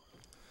热闹。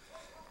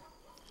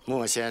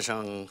莫先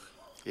生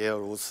也有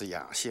如此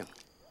雅兴，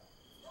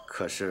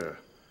可是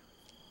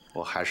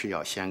我还是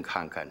要先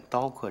看看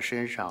刀客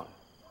身上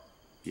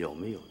有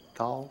没有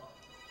刀。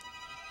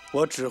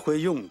我只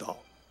会用刀，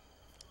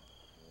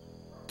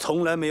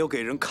从来没有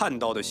给人看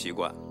刀的习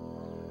惯。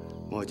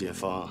莫俊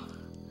风，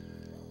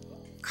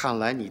看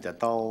来你的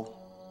刀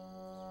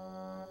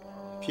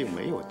并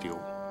没有丢。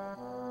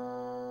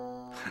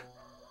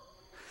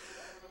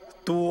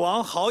赌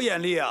王好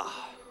眼力啊！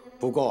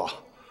不过，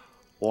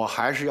我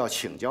还是要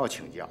请教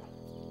请教。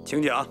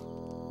请讲。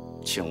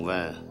请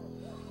问，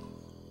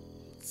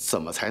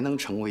怎么才能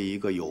成为一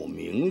个有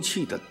名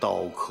气的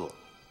刀客？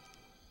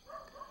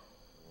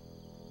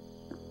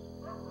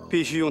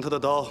必须用他的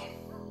刀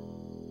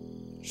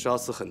杀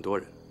死很多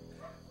人。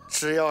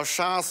只要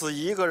杀死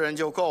一个人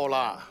就够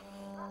了。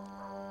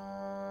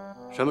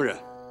什么人？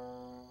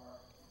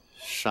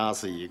杀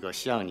死一个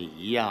像你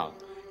一样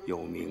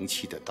有名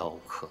气的刀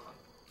客。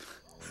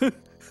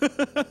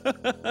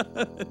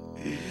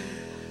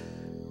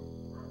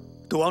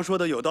赌王说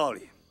的有道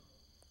理，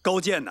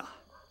高见呐。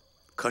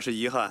可是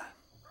遗憾，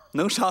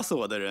能杀死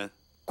我的人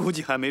估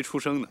计还没出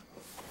生呢。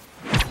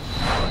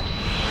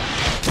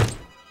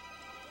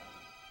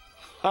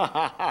哈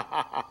哈哈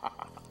哈哈！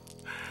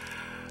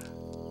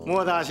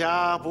莫大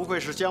侠不愧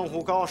是江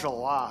湖高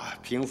手啊，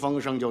凭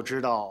风声就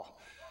知道，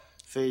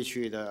飞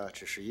去的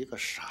只是一个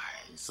骰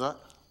子。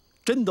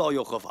真刀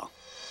又何妨？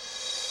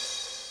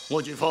莫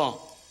俊风，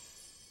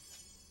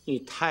你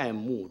太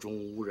目中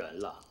无人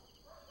了。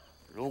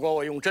如果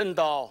我用真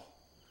刀，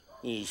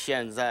你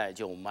现在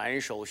就满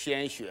手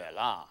鲜血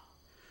了。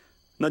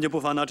那就不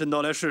妨拿真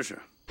刀来试试。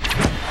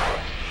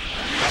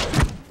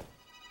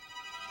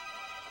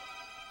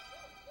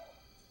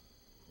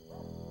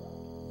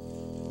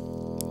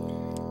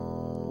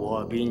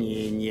我比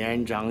你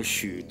年长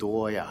许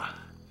多呀，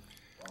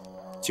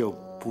就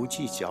不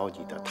计较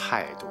你的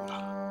态度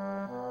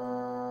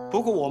了。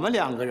不过我们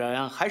两个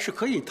人还是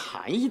可以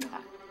谈一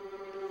谈。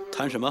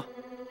谈什么？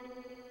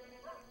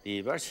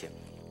里边请。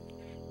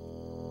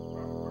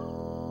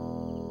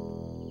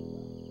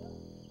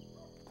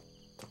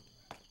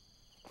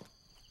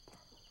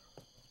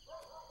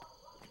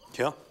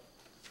请。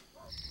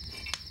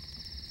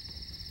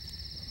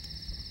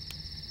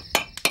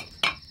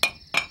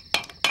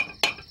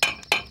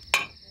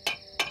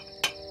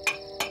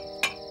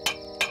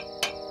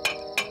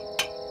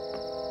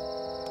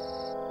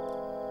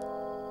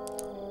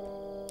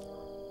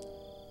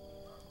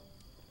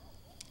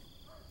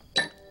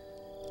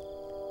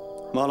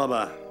毛老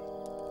板，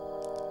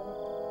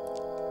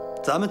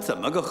咱们怎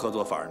么个合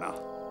作法呢？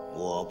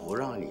我不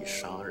让你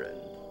杀人，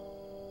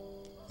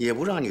也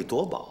不让你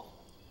夺宝，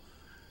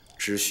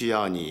只需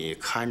要你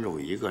看住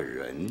一个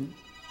人。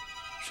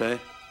谁？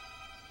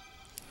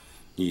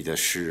你的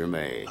师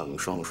妹彭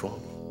双双。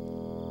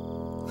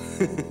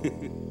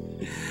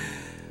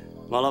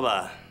毛老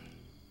板，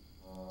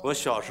我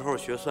小时候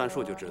学算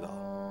术就知道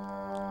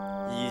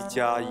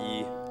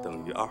，1+1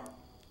等于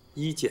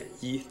2，1减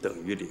1等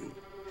于0。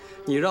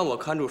你让我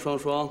看住双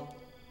双，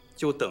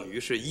就等于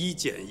是1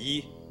减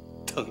1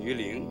等于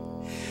0。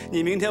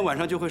你明天晚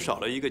上就会少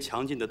了一个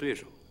强劲的对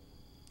手。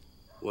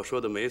我说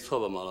的没错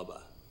吧，毛老板？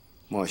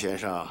莫先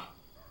生，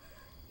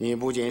你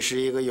不仅是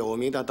一个有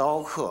名的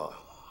刀客，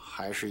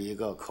还是一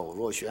个口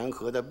若悬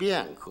河的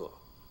辩客。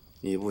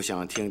你不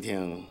想听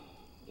听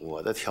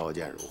我的条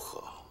件如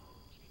何？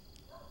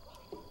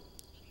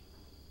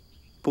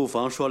不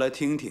妨说来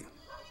听听。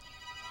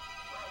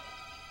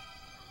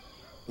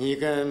你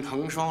跟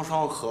彭双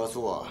双合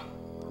作，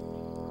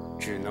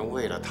只能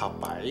为了他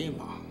白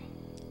忙，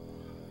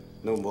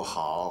弄不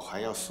好还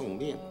要送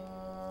命。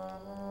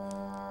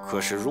可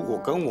是如果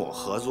跟我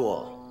合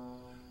作，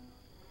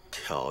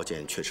条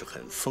件却是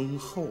很丰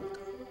厚的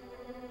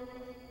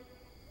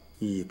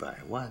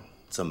，100万，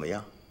怎么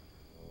样？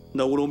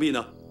那乌龙壁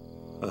呢？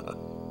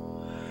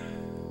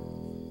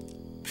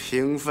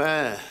平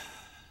分。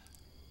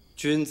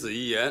君子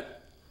一言。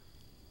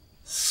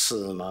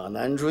驷马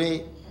难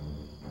追。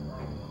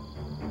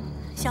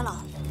小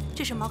老，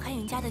这是毛开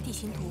云家的地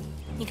形图，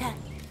你看，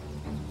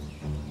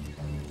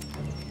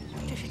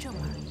这是正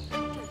门，这是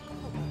个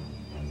后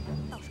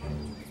门，到时候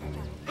你就会在这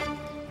儿。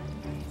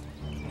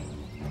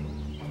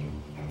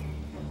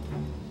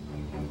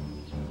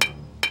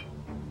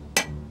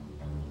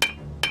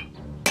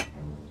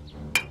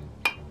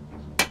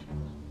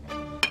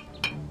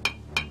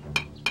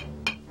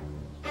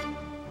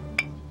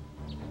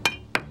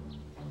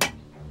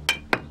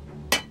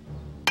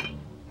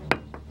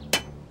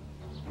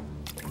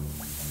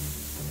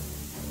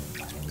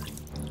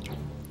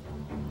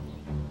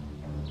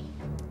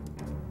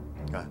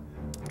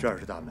这儿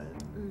是大门，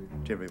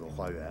这边有个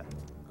花园，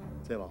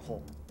再往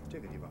后这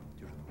个地方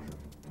就是赌室。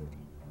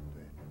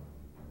对。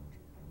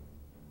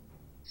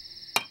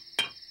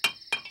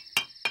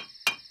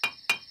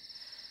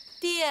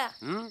爹，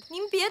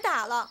您别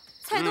打了，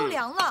菜都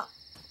凉了。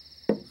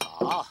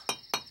好，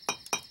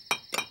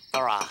豆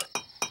儿啊，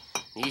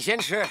你先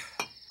吃，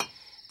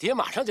爹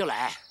马上就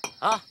来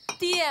啊。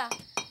爹，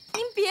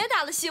您别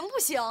打了，行不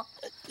行？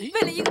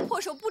为了一个破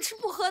手不吃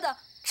不喝的，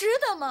值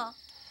得吗？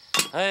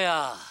哎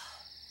呀。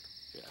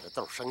惹得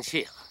豆生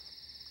气了，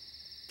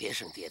别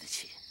生爹的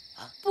气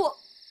啊！不，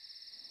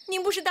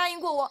您不是答应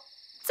过我，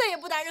再也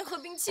不打任何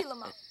兵器了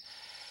吗？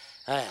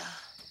哎呀，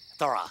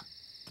豆儿啊，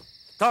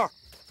豆儿，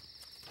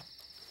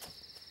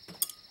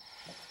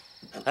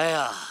哎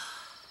呀，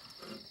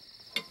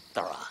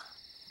豆儿啊，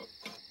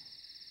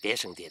别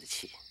生爹的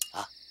气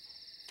啊！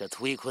这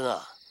屠一坤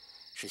啊，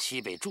是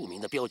西北著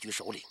名的镖局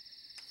首领，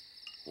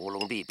乌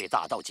龙壁被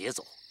大盗劫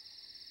走，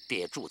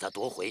爹助他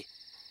夺回，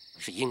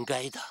是应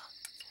该的。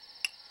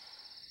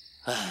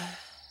哎，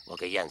我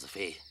给燕子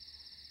飞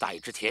打一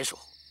只铁手，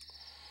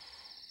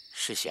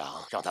是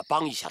想让他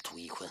帮一下屠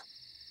一坤。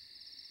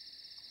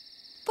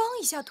帮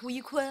一下屠一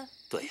坤？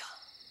对呀。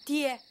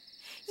爹，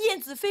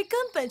燕子飞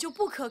根本就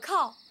不可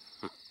靠。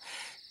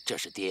这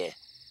是爹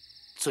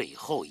最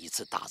后一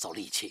次打造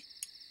利器。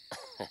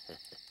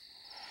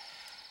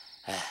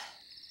哎，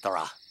豆儿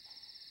啊，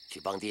去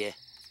帮爹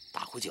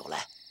打壶酒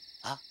来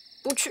啊！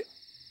不去。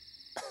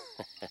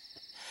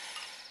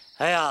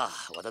哎呀，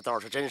我的豆儿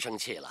是真生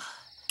气了。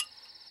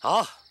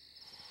好，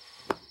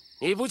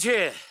你不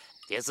去，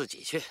爹自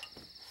己去。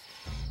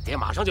爹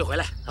马上就回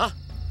来啊！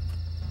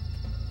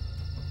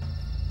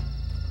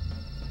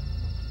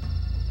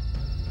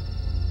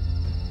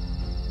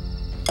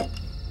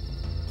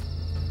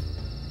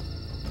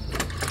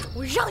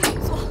我让你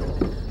做，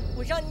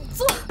我让你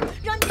做，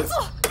让你做，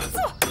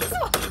做。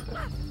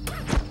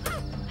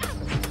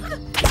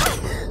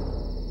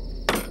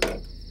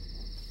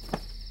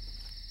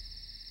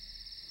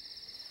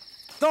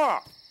豆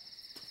儿。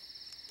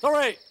豆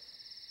儿，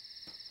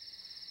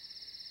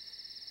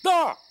豆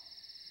儿，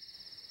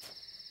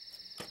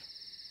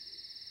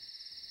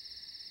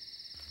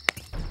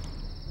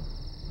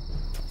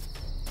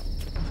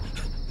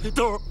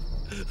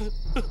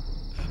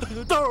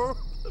豆儿，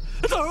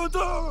豆儿，豆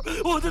儿，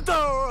我的豆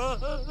儿啊！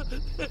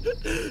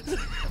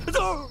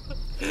豆儿，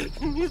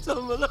你怎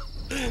么了？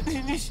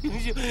你醒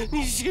醒，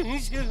你醒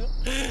醒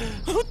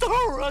啊！豆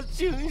儿啊，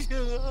醒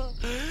醒啊！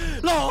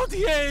老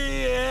天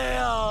爷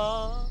呀！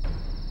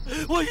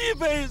我一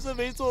辈子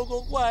没做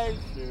过坏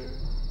事，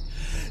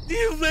你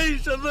为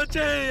什么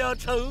这样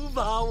惩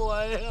罚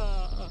我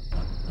呀？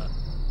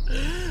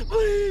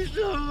为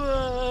什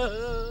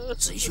么？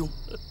子怡兄，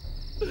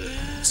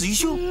子怡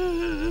兄，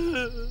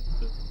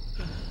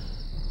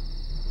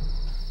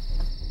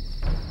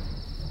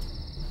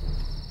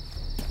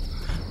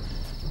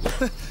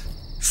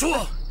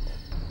说，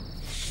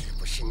是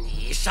不是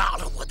你杀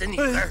了我的女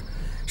儿？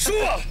说，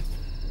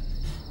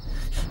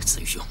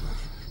子怡兄，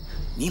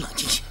你冷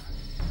静些。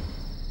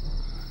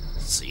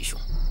子怡兄，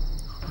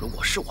如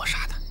果是我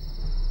杀的，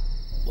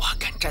我还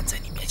敢站在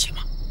你面前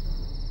吗？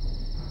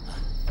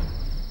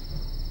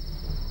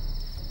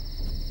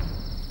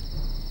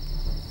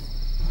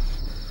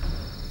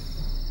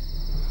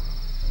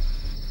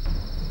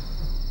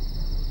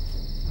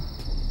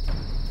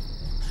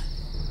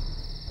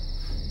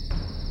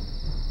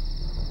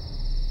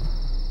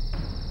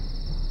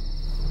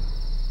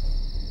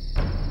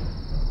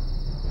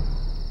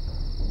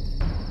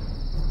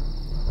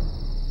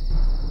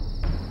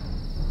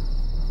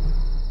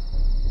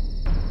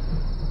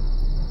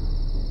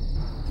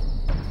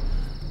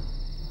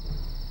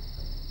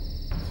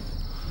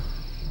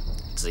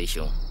子怡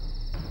兄，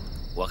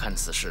我看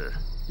此事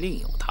另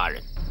有他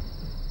人。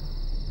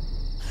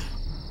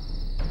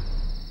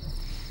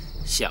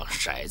像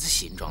骰子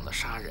形状的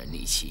杀人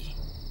利器，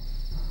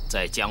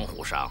在江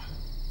湖上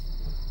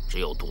只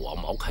有赌王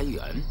毛开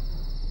元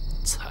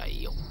才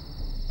有。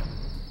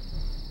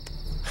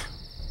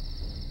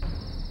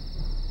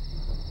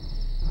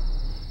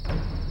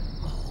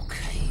毛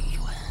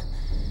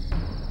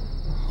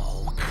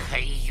开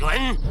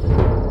元。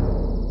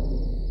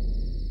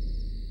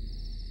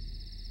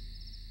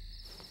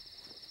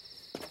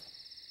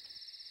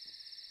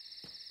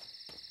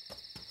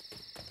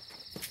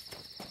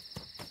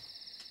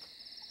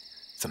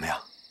怎么样？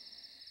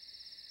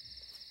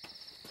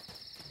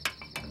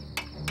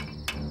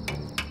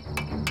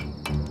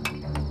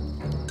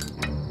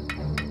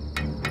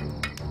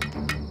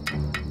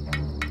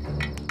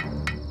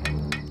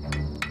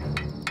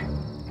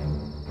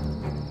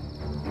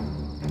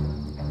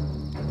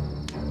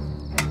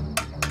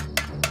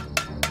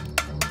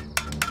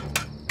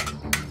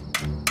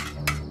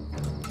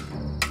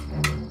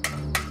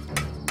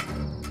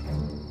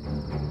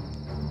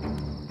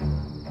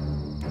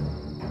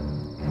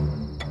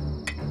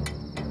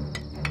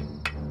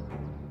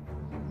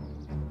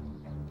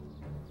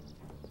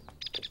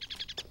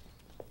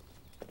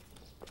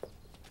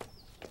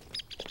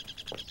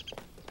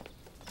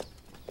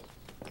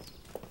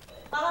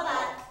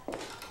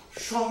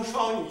双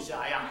双女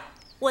侠呀！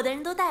我的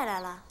人都带来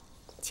了，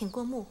请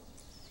过目。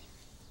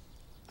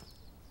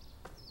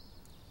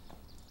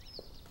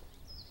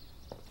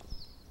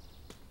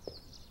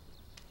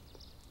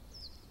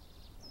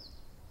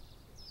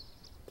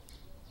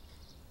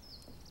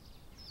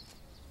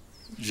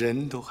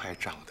人都还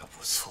长得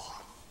不错。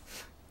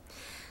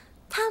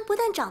她们不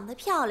但长得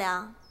漂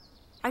亮，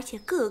而且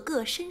个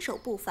个身手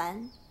不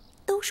凡，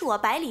都是我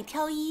百里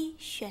挑一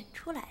选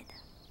出来的。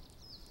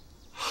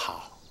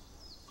好，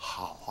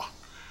好啊！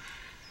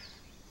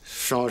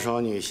双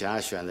双女侠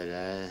选的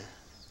人，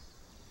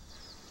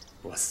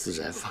我自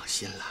然放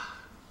心了。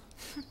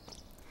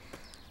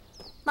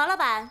毛老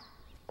板，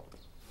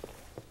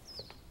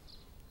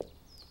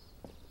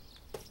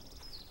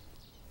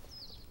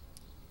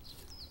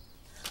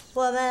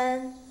我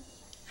们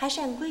还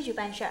是按规矩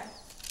办事儿。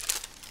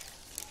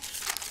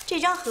这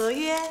张合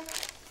约，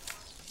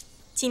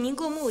请您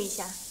过目一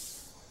下。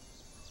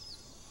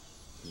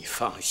你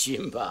放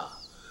心吧，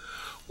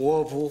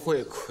我不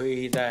会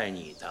亏待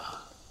你的。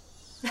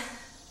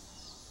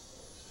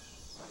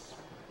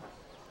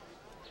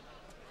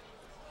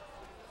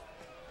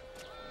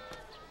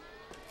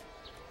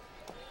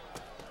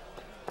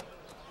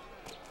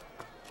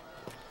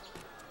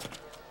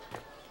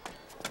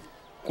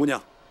姑娘，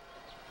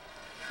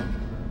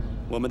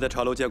我们在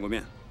茶楼见过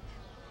面，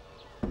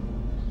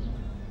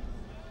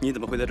你怎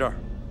么会在这儿？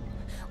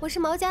我是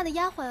毛家的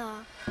丫鬟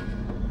啊。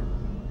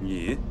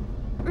你？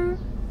嗯。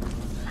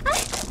哎，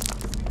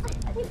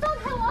你放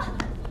开我！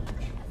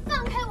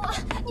放开我！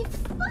你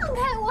放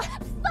开我！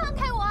放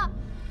开我！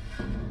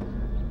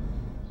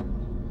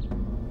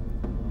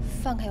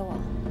放开我！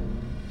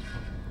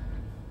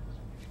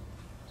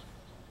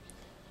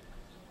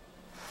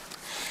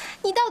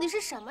你到底是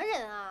什么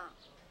人啊？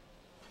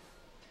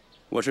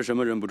我是什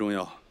么人不重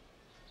要。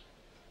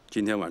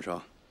今天晚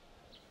上，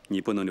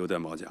你不能留在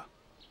毛家，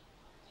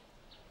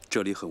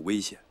这里很危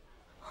险。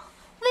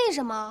为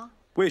什么？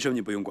为什么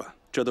你不用管？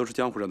这都是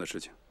江湖上的事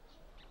情。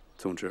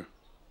总之，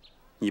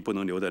你不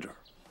能留在这儿。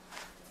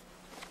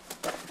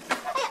哎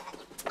呀，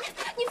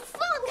你放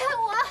开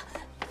我！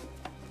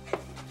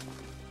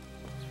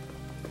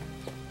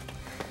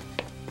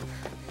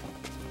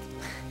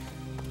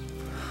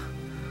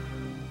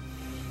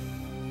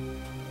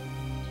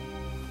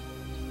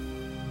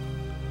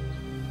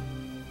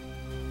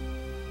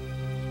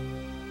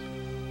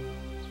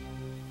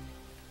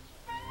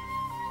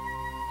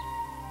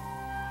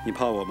你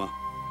怕我吗？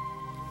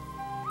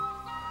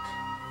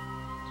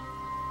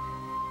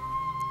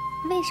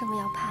为什么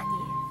要怕你？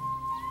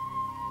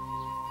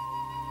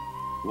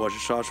我是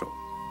杀手。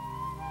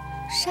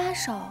杀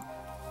手？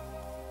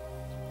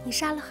你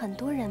杀了很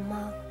多人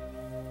吗？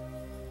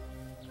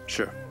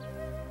是。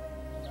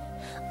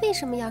为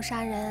什么要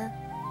杀人？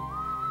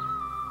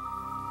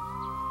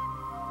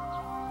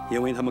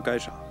因为他们该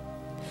杀。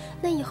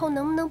那以后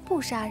能不能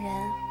不杀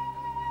人？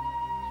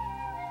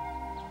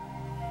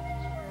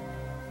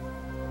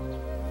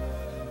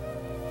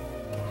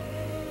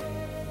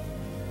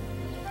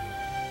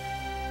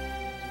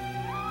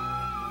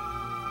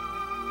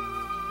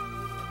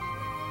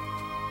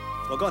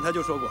我刚才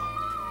就说过，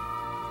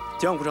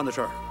江湖上的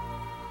事儿，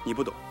你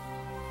不懂。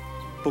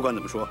不管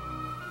怎么说，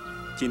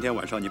今天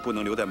晚上你不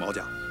能留在毛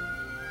家。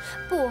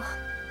不，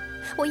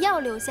我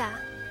要留下。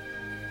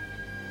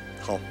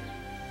好，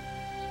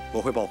我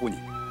会保护你。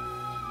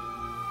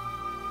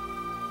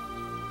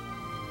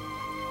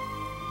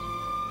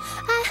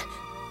哎，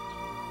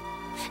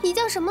你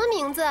叫什么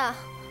名字？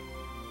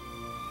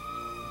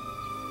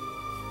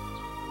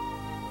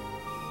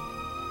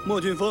莫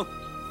俊风。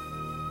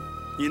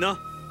你呢？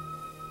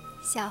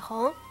小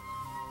红。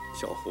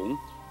小红。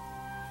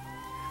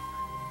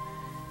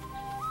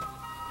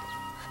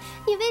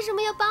你为什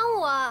么要帮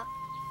我？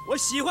我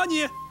喜欢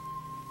你。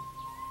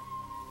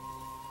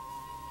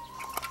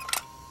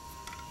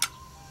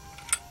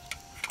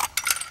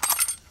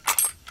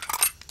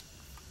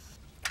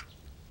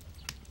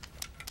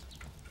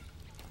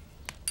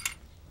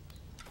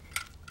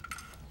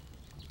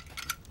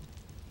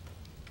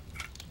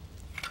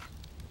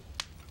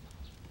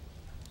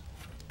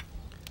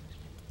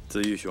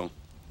子玉兄，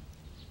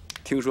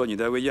听说你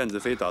在为燕子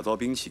飞打造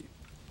兵器。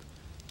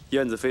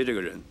燕子飞这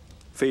个人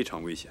非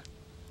常危险，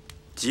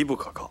极不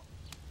可靠。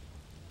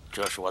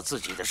这是我自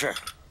己的事儿。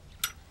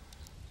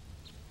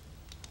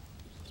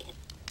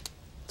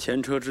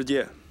前车之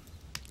鉴，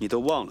你都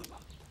忘了吗？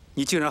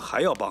你竟然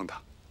还要帮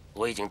他！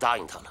我已经答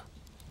应他了，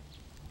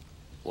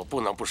我不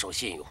能不守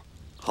信用。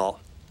好，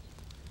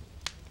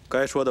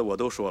该说的我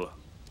都说了。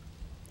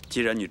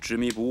既然你执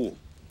迷不悟，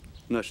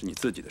那是你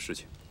自己的事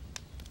情。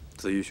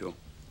子玉兄，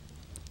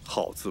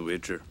好自为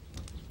之。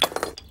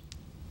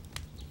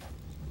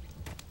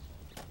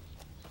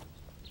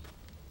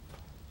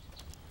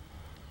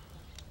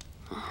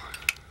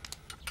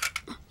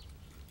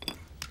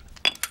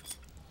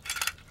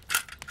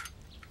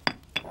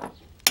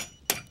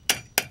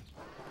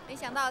没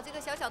想到这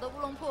个小小的乌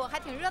龙铺还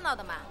挺热闹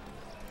的嘛。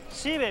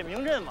西北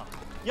名镇嘛，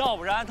要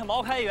不然他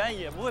毛开元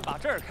也不会把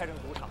这儿开成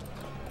赌场。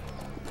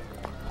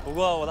不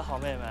过我的好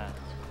妹妹，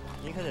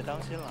你可得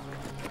当心了。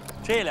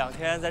这2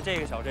天在这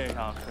个小镇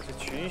上可是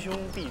群凶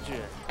毕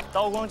至，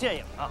刀光剑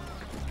影啊！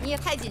你也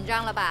太紧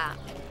张了吧？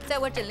在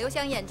我枕流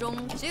香眼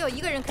中，只有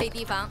一个人可以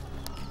提防。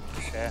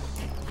谁？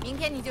明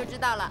天你就知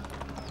道了。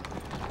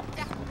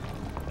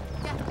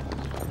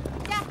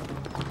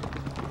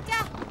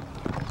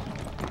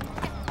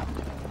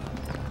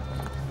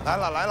来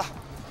了来了，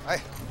哎，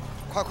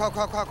快！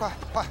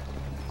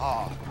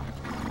啊！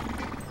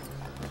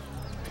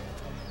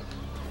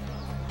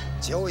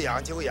久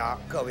仰，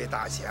各位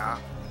大侠，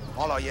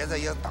毛老爷子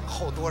也等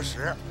候多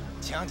时，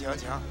请。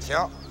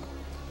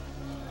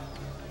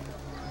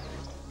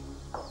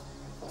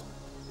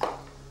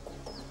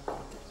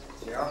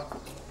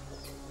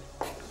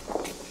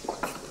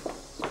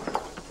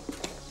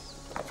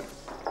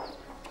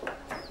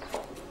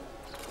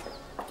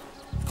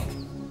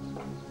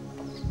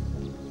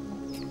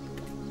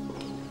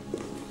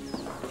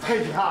哎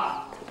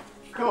呀，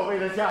各位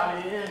的驾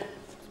临，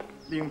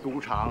令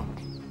赌场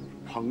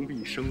蓬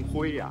荜生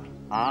辉呀！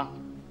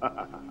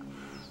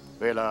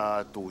为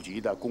了赌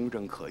局的公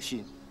正可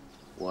信，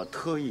我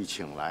特意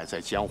请来在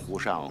江湖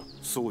上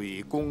素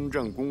以公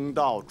正公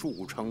道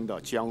著称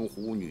的江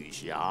湖女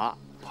侠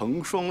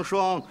彭双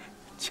双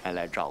前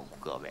来照顾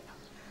各位。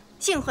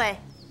幸会。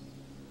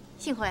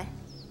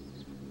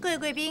各位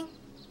贵宾，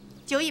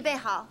酒已备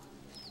好，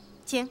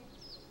请。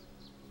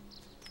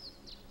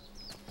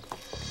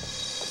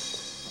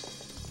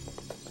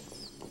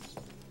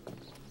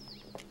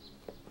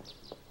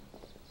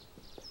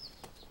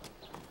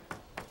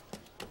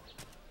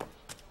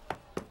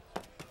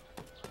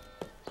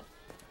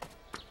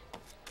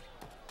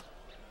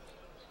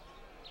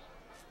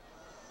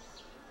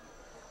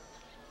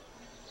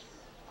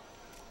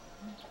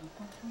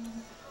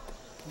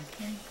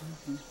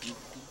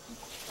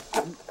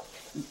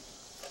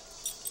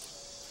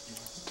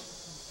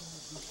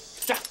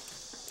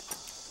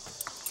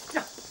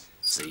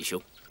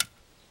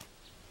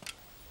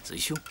子玉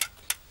兄，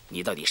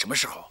你到底什么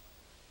时候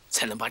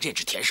才能把这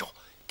只田鼠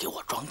给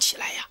我装起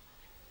来呀？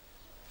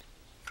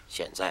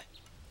现在。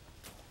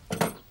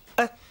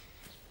哎，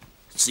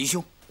子玉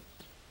兄，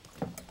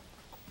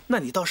那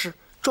你倒是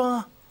装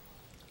啊！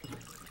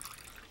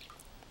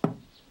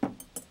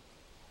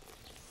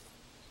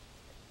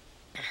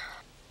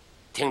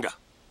听着，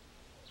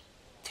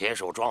铁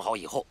手装好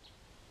以后，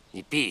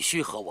你必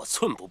须和我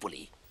寸步不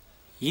离。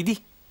一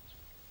定。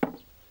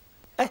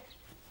哎，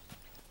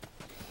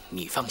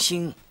你放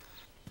心。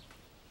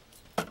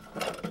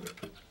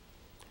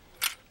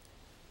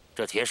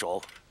这铁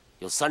手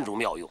有3种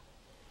妙用，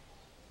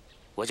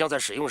我将在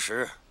使用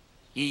时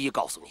一一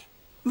告诉你。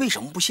为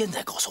什么不现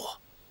在告诉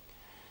我？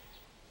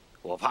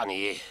我怕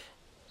你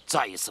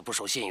再一次不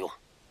守信用。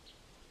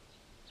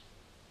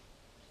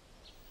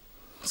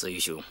子玉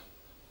兄，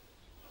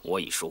我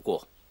已说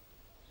过，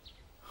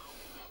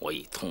我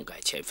已痛改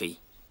前非。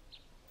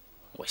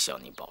我向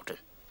你保证，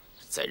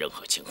在任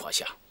何情况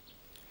下，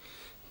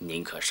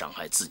宁可伤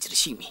害自己的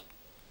性命，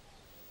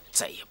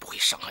再也不会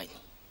伤害你。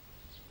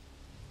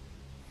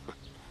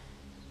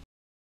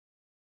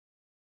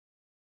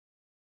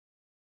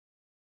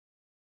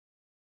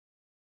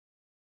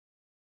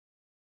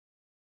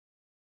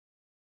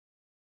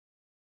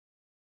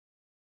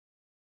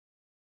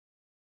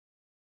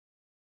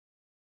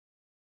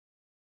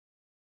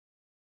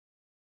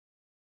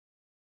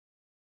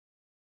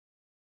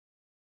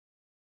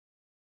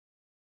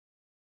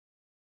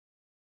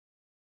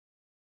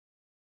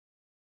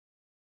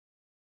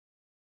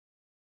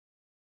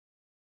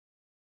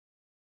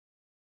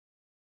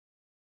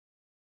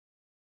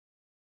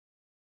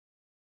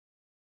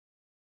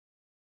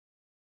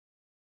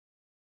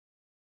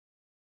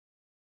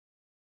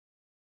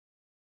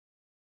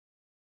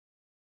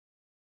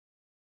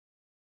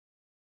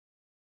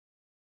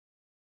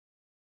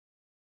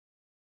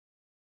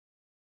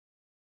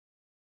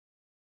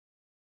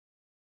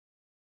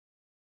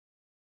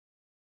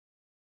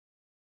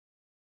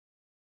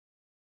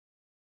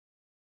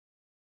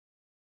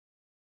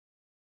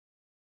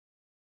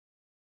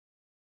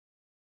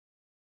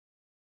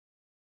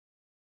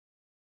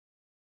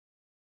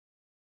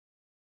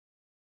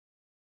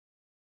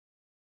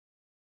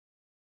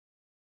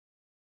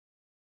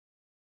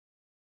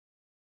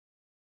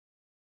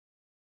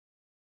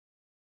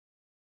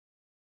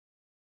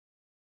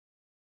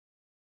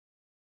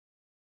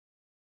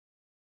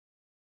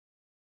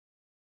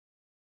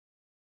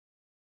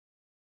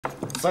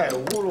在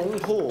乌龙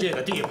铺这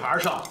个地盘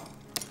上，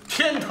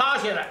天塌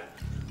下来，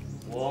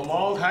我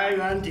毛开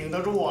元顶得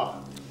住啊！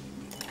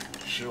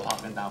实话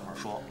跟大伙儿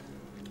说，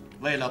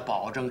为了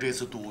保证这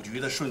次赌局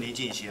的顺利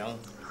进行，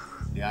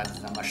连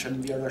咱们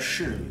身边的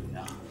侍女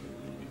啊，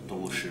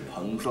都是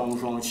彭双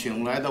双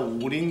请来的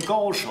武林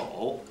高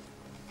手。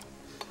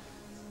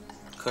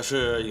可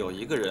是有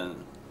一个人，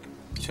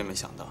却没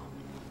想到，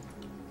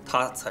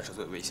他才是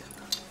最危险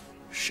的。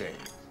谁？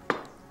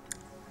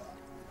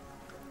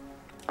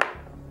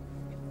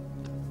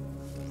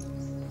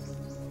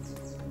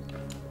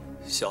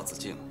萧子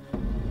敬。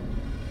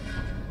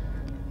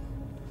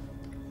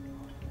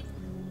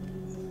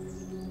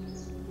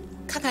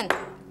看看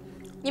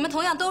你们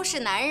同样都是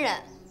男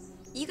人，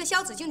一个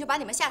萧子敬就把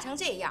你们吓成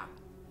这样。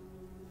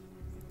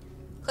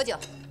喝酒。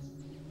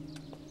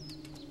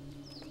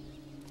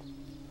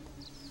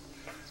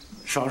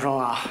双双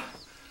啊，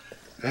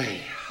哎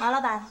呀，马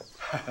老板，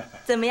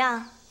怎么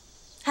样？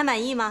还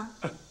满意吗？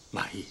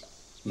满意，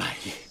满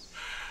意。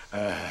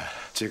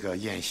这个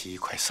宴席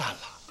快散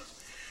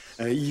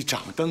了，一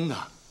掌灯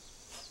呢，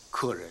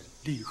客人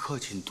立刻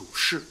进赌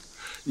室。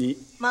你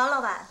毛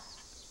老板，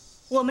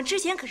我们之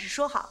前可是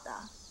说好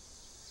的，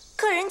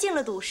客人进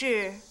了赌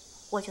室，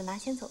我就拿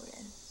钱走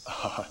人。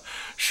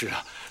是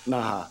啊，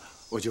那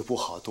我就不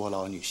好多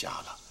劳女侠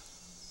了。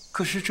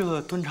可是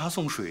这端茶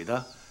送水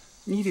的，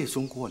你得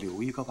总给我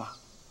留一个吧？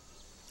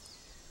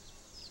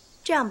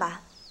这样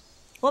吧，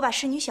我把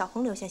侍女小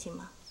红留下行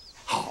吗？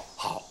好，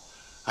好，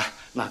哎，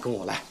那跟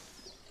我来。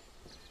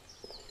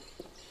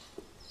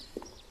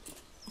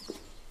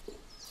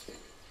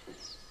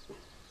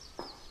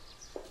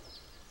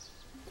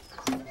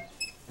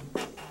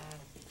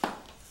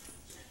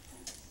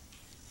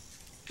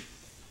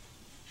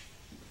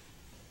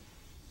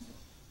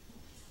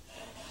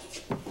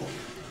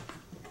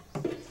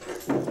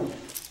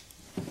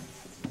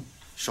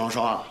双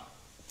双啊，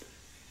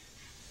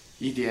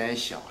一点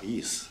小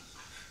意思，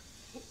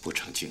不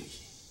成敬意。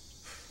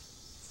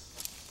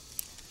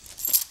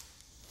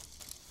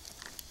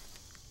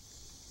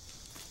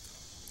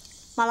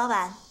马老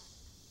板，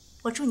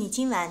我祝你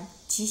今晚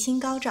吉星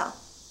高照。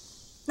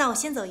那我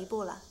先走一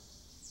步了。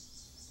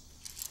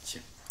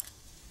请。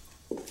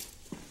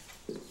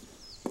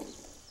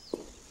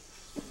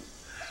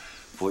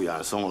不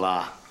远送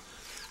了。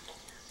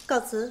告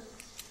辞。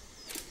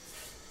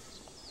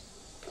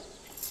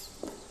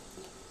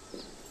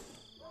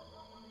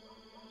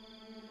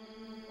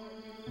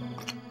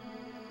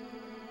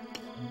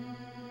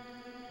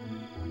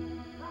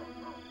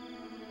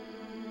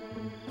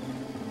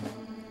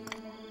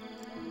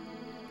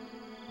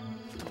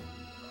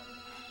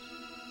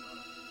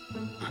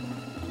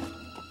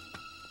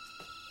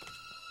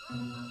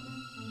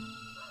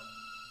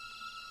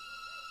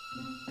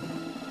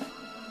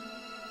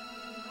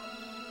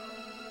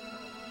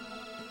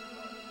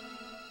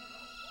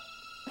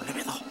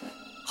别走，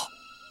好。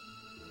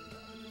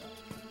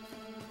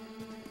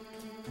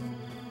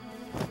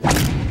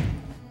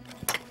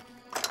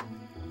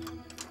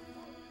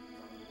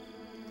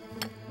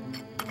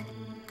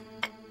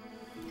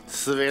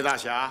四位大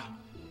侠，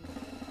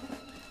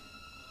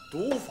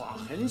赌法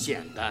很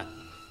简单，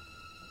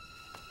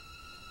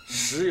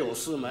十有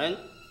4门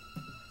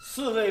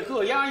，4位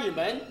各押1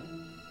门，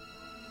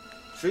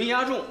谁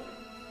押中，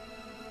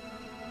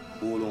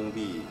乌龙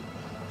壁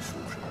属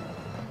谁。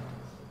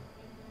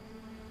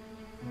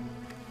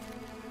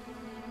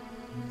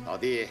老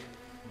弟，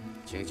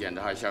请检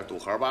查一下赌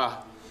盒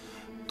吧。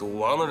赌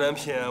王的人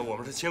品我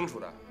们是清楚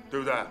的，对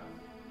不对？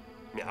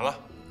免了，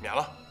免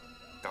了，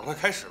赶快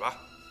开始吧。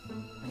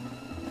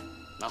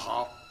那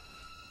好。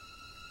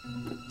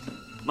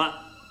慢，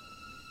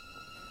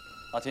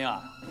老金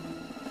啊，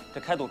这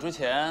开赌之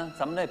前，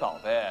咱们这宝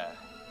贝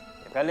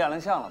也该亮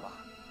亮相了吧？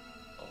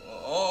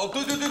哦，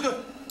对对对对。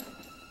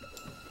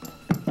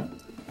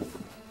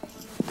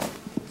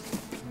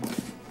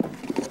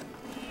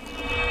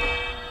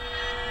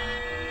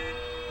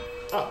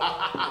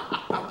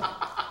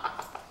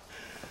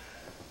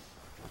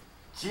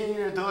今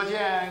日得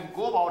见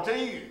国宝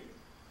真玉，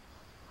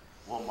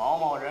我毛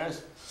毛人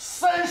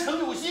3生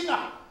有幸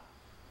啊！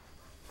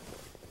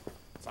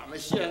咱们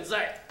现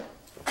在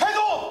开赌，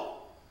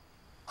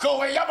各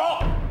位押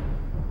宝。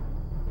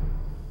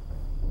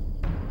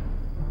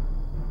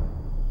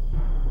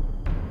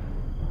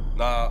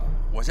那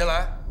我先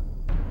来。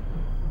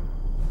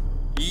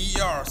1、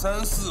2、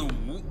3、4、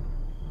5，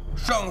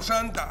上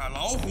山打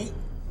老虎，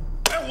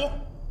开虎。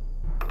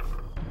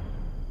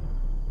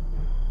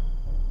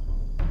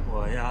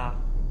我押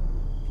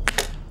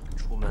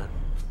出门，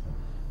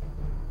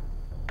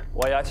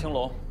我押青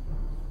龙。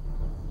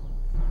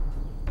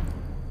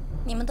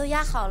你们都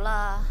押好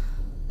了，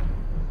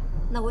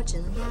那我只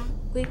能押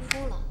龟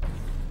扑了。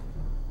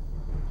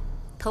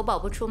投保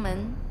不出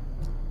门，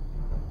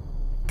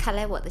看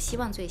来我的希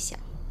望最小。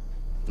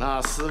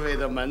那4位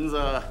的门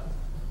子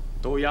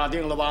都押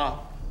定了吧？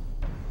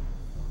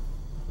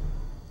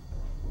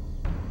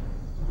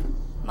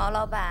毛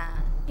老板，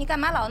你干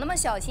嘛老那么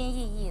小心翼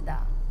翼的？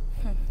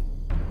哼，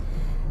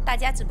大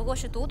家只不过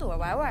是赌赌玩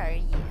玩而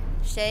已。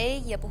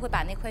谁也不会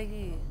把那块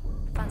玉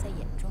放在眼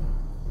中。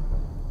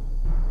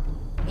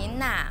您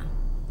呐，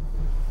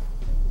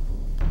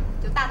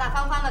就大大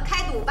方方的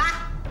开赌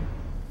吧。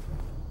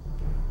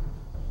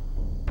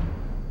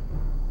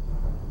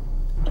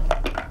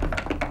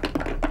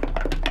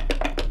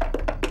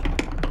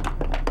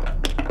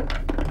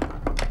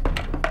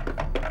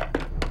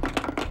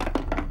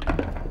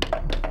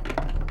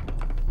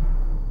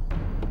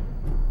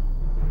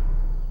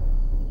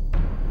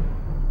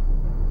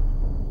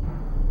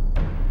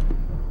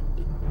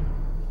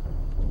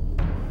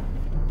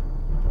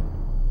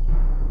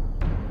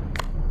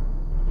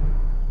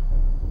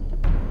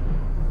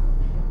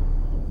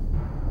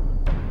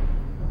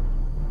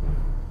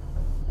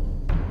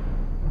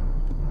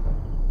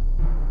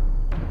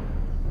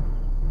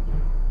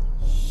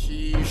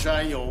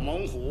山有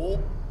猛虎，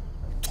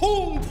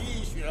通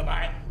体雪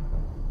白。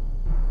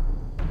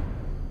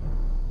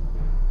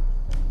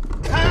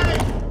开！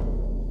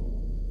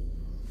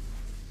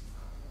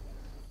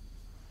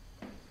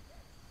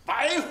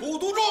白虎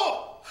独中。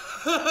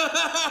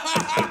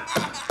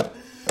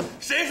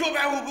谁说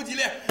白虎不吉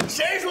利？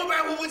谁说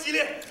白虎不吉利？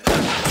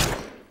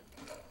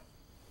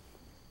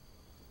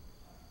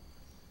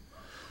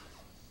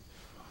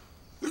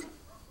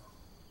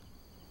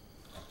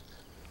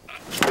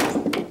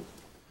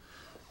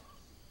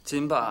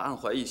金霸暗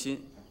怀一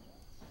心，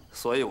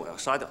所以我要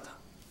杀掉他。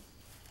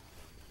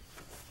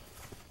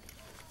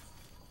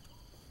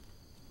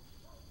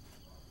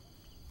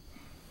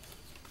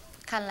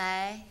看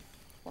来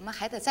我们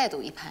还得再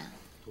赌一盘。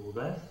赌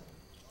呗。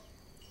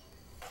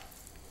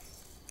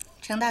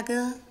程大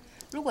哥，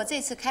如果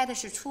这次开的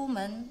是出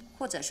门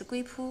或者是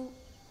龟扑，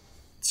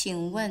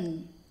请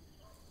问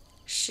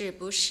是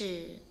不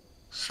是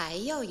还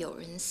要有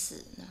人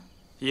死呢？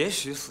也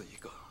许死一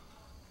个，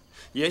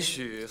也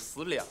许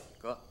死2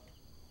个。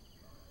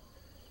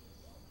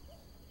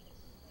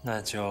那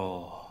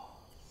就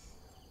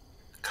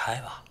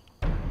开吧。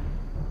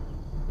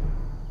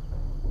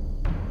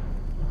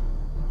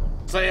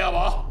再押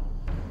宝。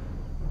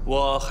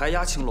我还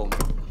押青龙。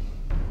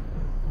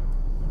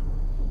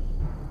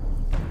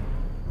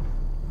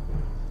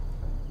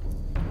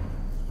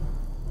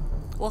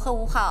我和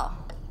吴昊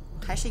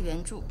还是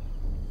原著。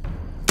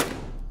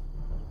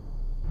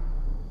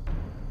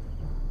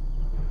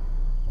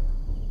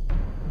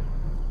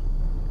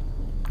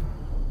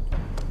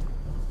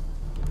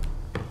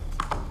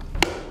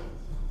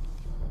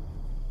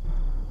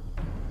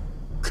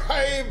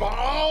开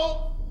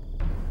宝。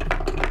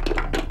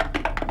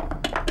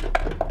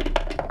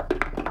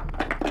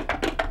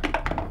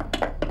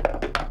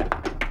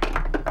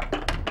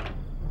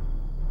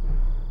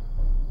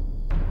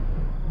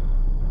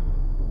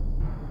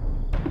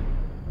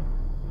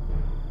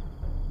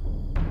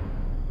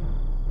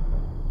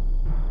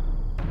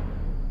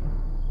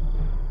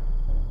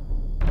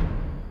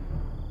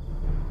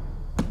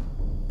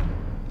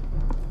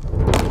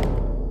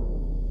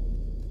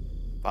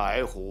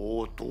白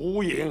虎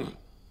独赢。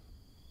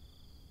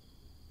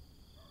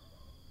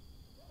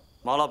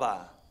毛老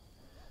板，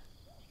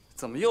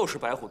怎么又是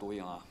白虎独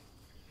赢啊？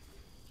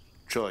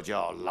这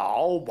叫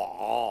老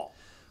保。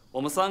我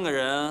们3个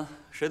人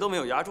谁都没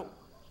有押中，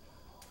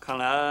看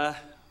来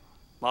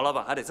毛老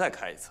板还得再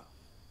开一次。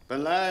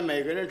本来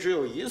每个人只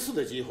有1次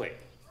的机会，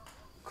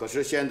可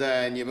是现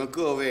在你们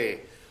各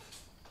位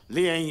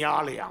连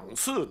押2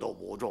次都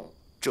不中，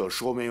这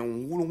说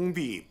明乌龙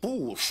壁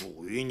不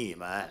属于你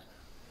们。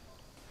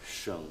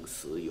生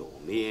死有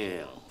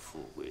命，富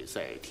贵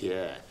在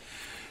天，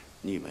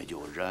你们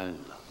就认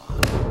了吧。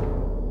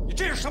你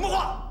这是什么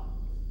话？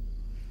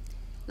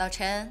老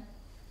陈，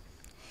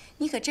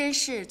你可真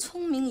是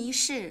聪明一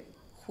世，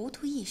糊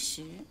涂一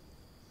时。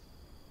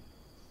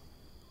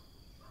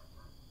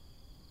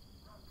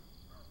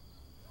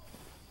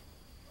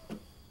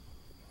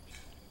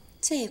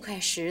这块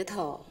石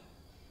头，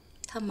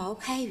他毛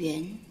开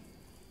元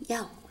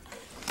要了。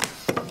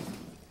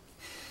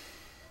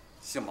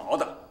姓毛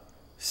的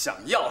想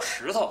要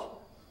石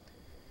头，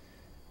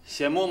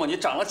先摸摸你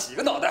长了几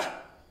个脑袋。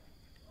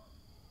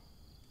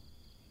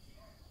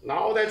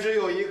脑袋只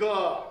有1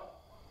个，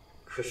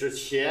可是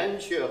钱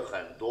却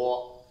很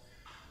多，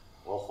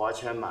我花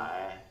钱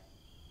买，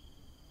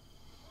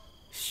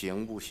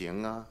行不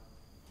行啊？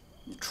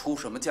你出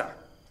什么价？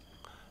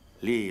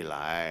历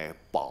来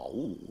宝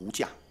物无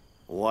价，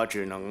我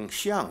只能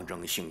象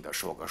征性的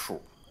说个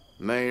数，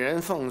每人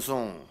奉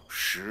送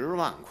10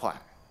万块，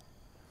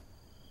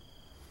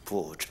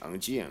不成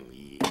敬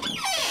意。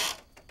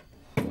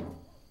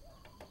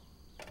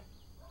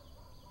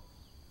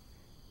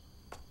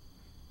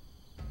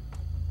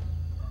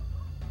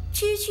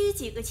区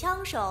几个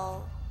枪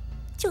手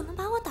就能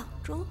把我挡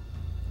住？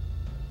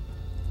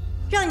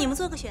让你们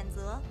做个选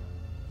择。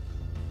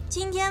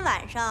今天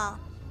晚上，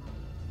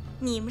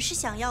你们是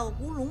想要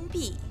乌龙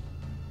壁，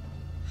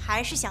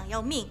还是想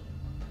要命？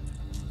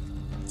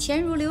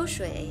钱如流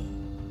水，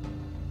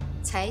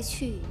财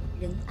去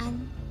人安。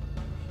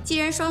既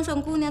然双双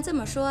姑娘这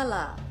么说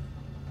了，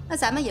那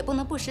咱们也不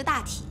能不识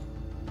大体。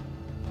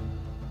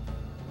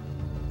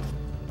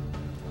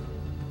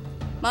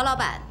毛老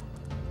板，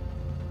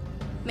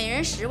每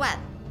人10万，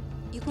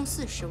一共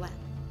40万。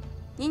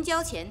您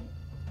交钱，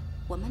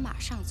我们马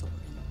上走人。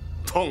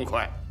痛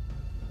快！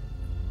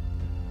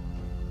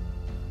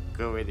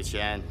各位的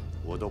钱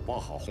我都包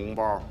好红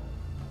包，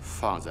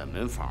放在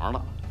门房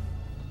了。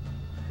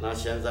那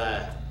现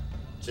在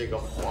这个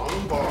黄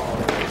包，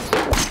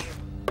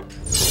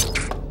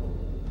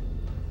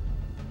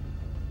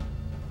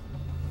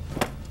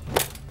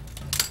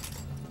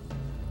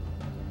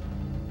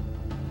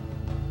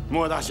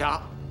莫大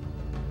侠，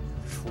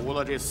除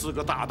了这4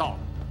个大盗，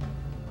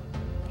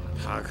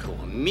把他给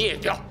我灭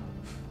掉。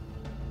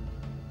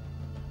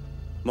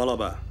毛老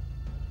板，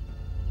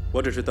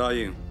我只是答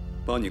应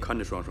帮你看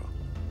着双双。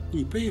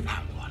你背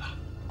叛我了，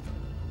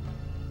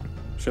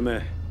师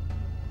妹，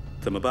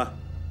怎么办？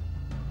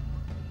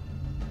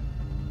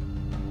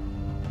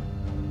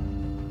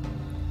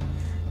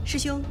师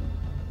兄，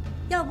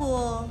要不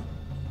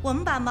我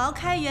们把毛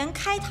开元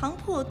开膛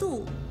破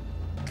肚，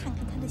看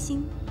看他的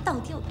心到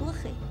底有多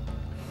黑？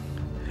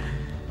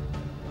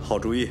好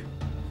主意。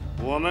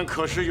我们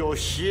可是有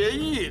协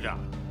议的。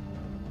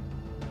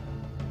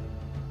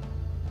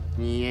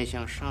你也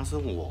想杀死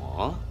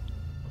我？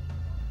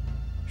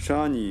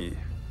杀你，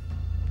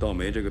倒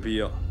没这个必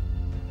要。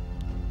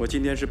我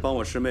今天是帮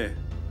我师妹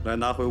来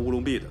拿回乌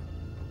龙壁的。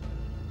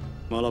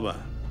毛老板，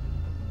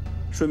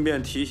顺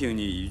便提醒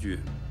你一句，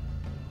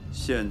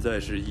现在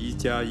是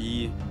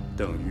1+1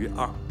等于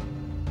2。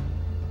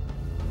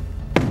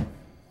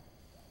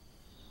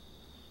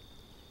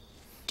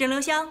整留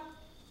香，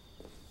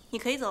你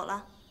可以走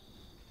了。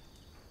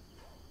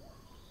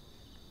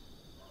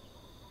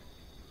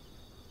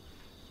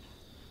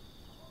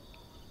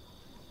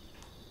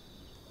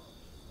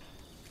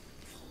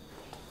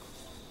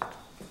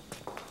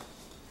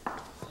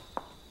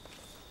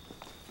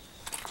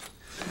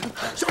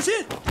小心！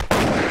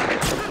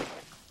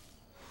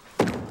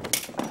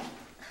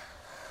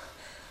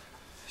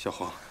小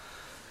黄，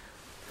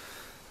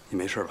你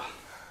没事吧？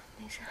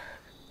没事。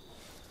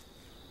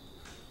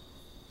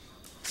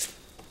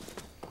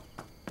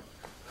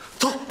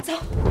走走。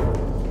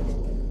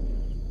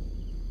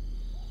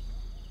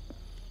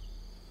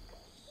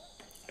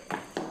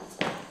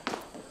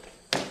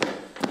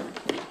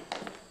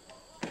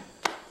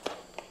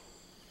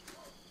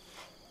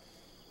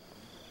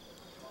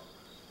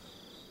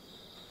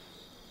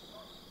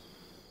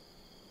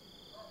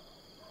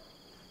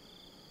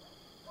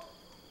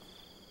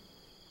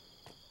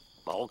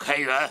毛开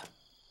元，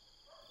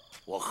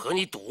我和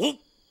你赌。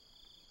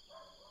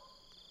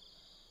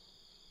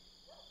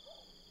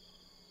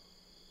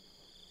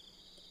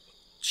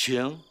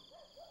请。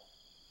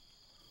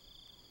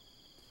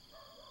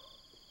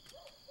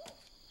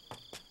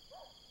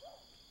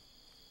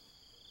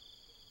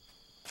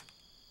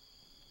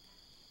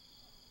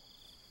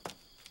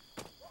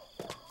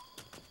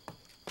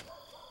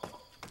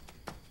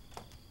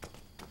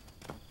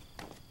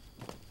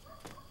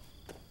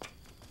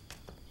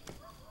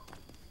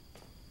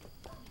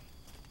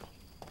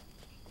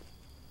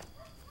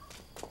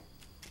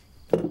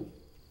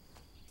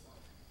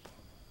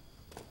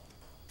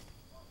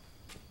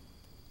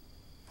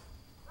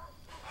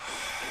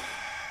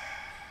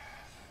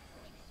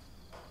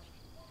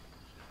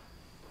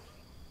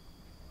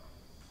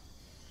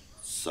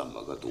怎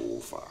么个赌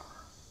法？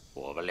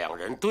我们2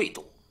人对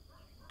赌，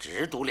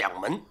只赌2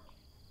门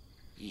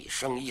，1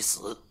生1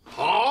死。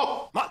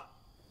好，慢，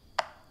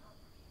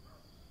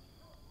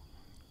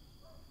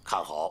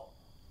看好，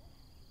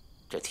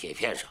这铁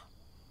片上，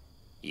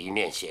一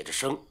面写着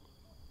生，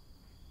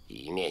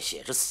一面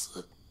写着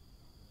死。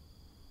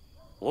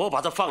我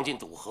把它放进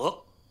赌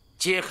盒，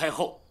揭开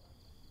后，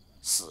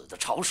死的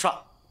朝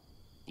上，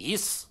你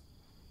死；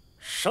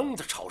生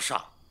的朝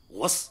上，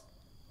我死。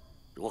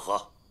如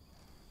何？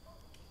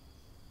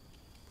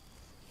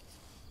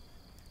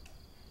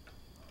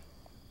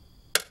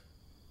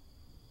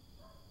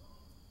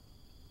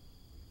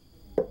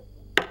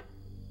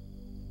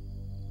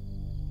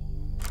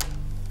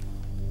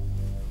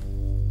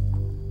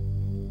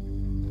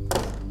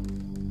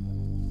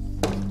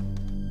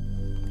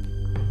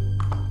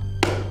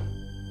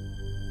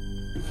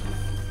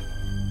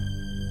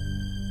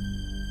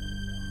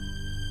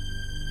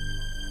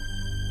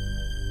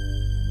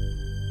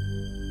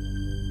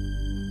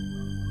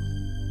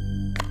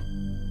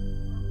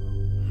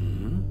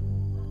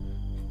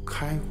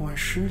开关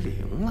失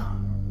灵了，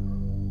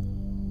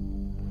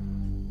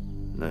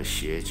那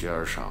鞋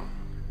尖上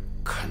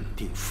肯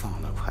定放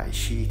了块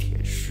吸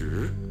铁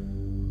石。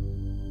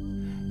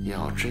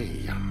要这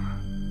样，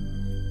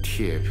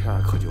铁片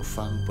可就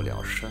翻不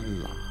了身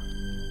了。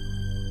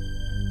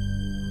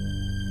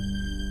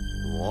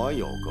我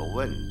有个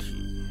问题，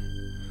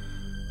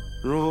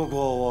如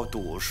果我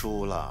赌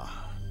输了，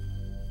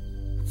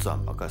怎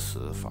么个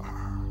死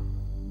法？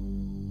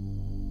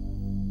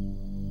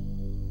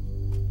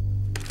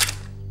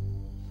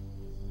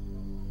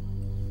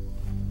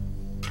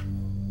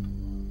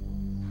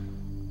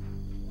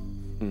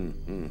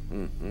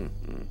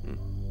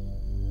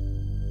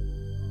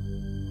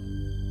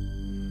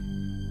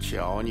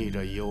瞧你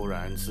这悠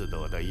然自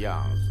得的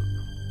样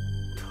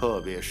子，特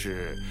别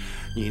是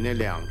你那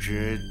2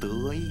只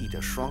得意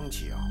的双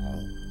脚，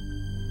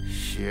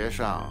鞋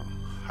上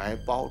还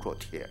包着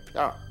铁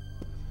片儿，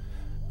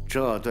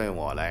这对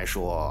我来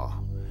说，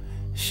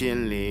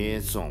心里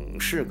总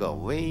是个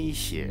威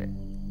胁。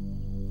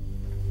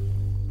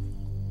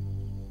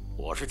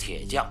我是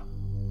铁匠，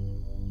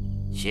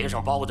鞋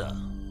上包的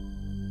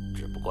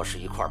只不过是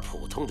一块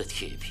普通的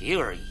铁皮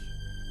而已。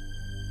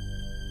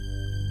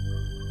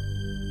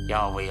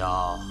要不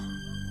要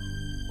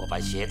我把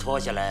鞋脱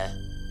下来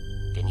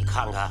给你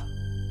看看？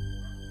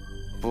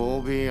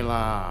不必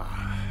啦。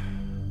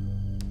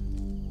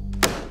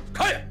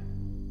开！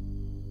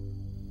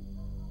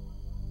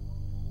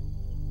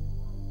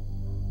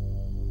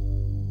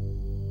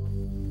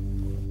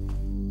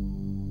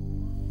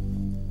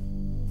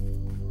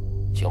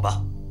请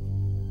吧。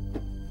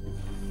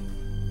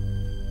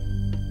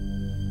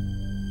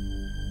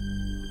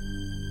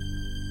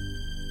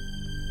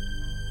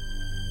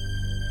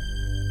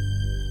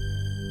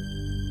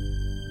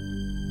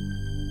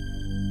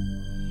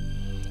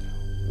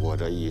我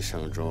这一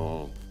生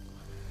中，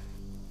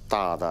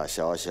大大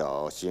小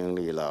小经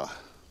历了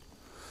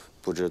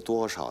不知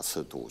多少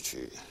次赌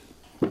局，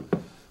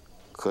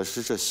可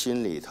是这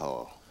心里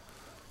头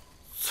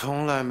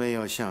从来没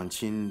有像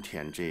今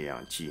天这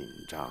样紧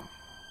张。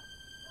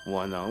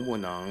我能不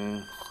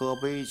能喝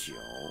杯酒，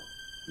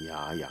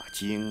压压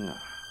惊啊？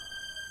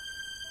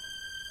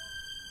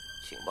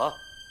请吧。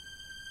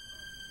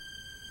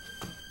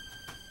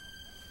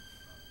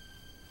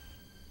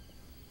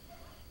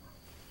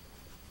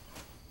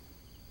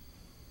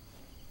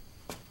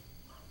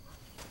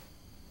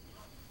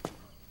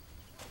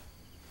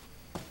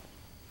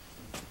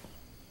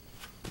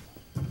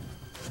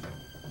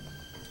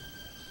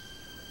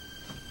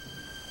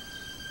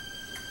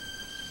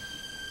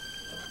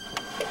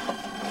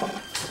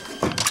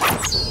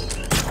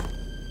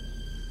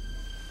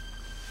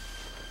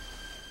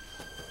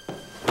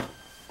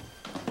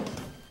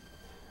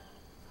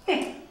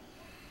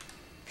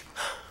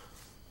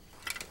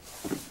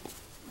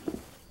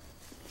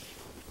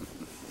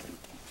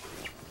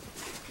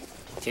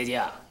铁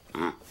匠，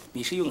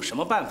你是用什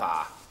么办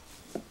法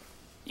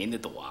赢得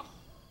赌啊？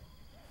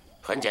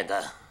很简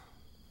单，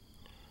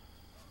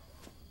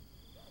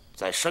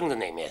在生的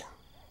那面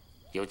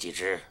有几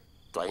只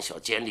短小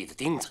尖利的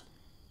钉子，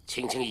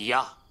轻轻一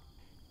压，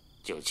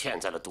就嵌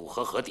在了赌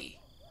盒盒底。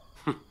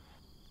哼！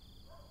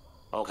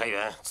毛开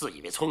元自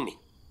以为聪明，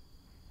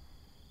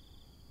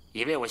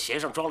以为我鞋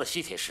上装了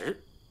吸铁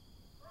石，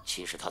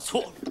其实他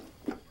错了。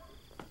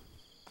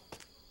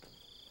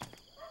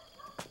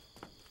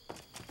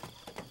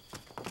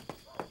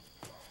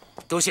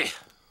多谢。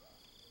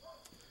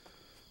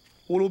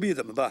乌鲁壁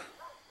怎么办？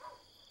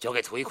交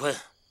给屠一坤，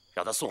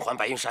让他送还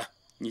白云山。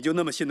你就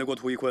那么信得过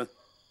屠一坤？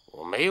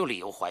我没有理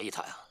由怀疑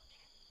他呀。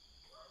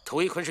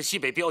屠一坤是西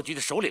北镖局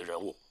的首领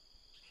人物，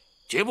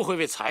绝不会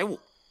为财物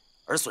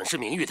而损失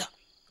名誉的。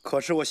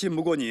可是我信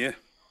不过你。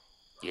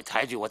你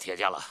抬举我铁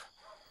匠了，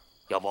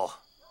要不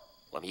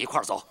我们一块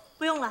儿走？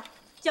不用了，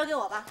交给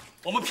我吧。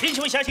我们贫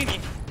穷相信你。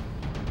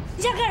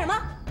你想干什么？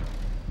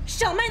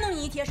少卖弄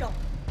你一铁手！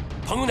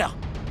彭姑娘，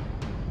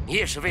你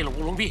也是为了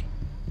乌龙壁？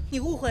你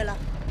误会了，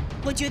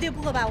我绝对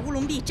不会把乌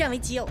龙壁占为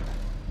己有的。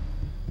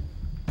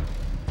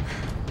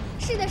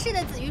是的，是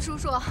的，子玉叔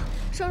叔，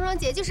双双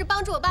姐就是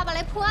帮助我爸爸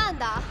来破案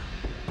的。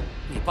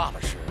你爸爸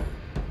是？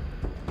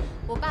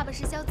我爸爸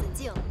是萧子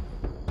敬。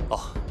哦，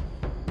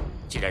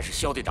既然是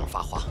萧队长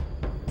发话，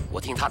我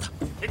听他的。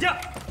铁匠。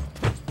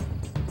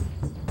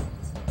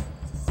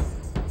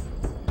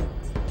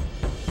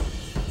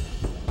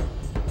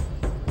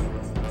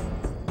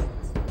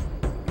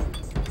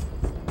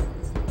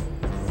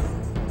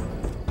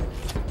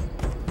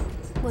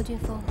莫俊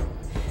峰，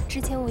之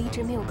前我一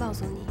直没有告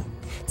诉你，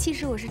其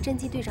实我是侦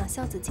缉队长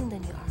萧子敬的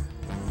女儿。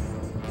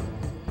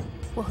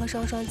我和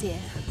双双姐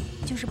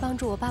就是帮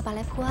助我爸爸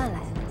来破案来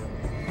的。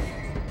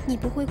你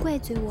不会怪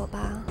罪我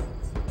吧？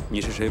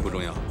你是谁不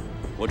重要，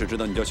我只知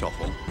道你叫小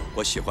红，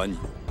我喜欢你。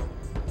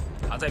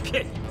他在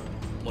骗你，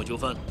莫俊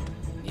峰，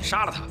你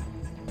杀了他，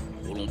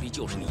乌龙壁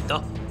就是你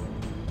的。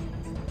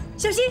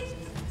小心！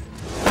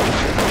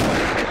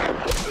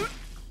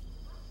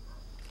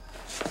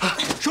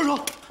双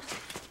双。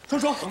双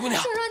双，彭姑娘，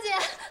双双姐，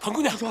彭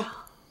姑娘，双，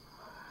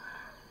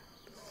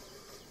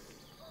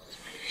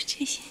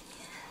这些年，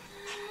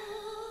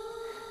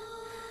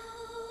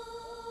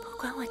不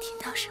管我听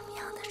到什么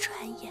样的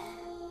传言，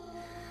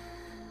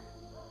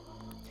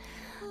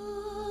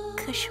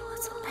可是我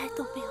从来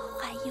都没有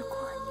怀疑过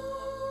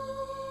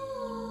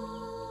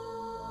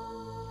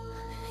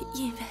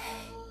你，因为，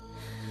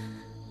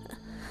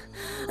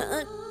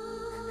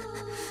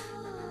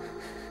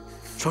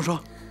双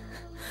双。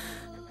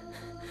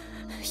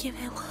因为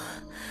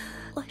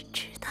我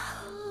知道，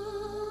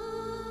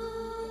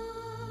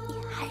你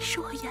还是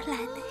我原来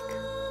那个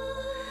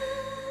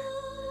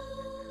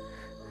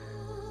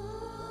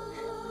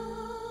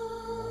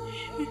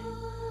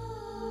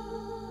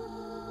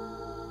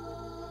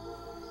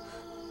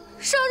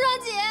双双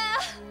姐，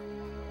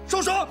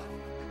双双，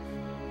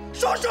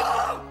双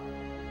双。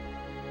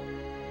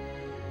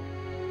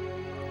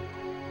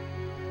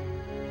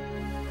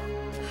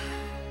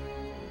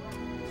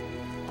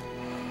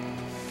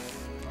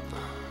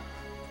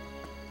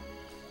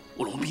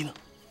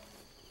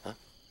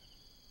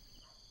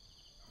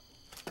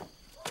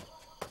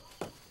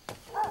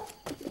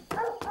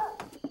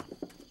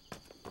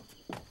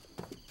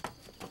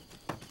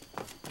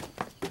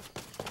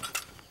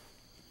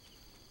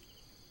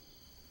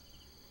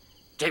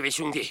这位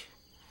兄弟，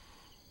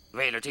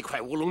为了这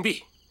块乌龙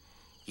壁，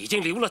已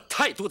经流了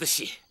太多的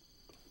血。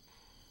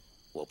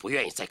我不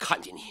愿意再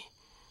看见你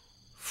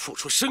付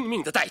出生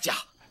命的代价。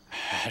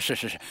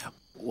是，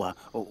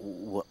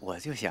我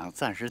就想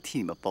暂时替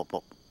你们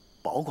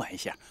保管一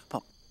下，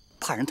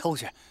怕人偷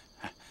去。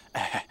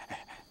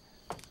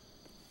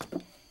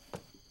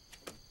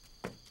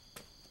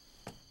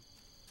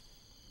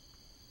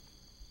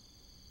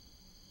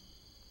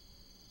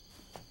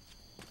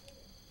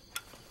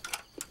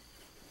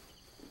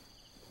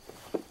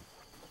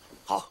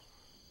好，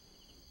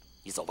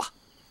你走吧。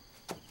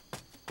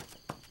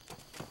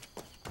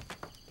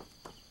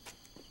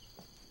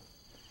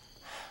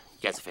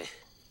燕子飞，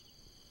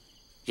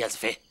燕子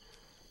飞，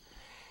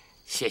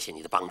谢谢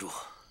你的帮助。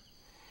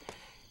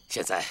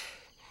现在，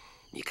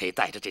你可以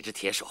带着这只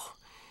铁手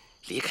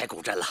离开古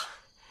镇了。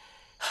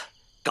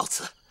告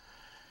辞。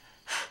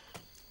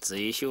子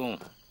怡兄，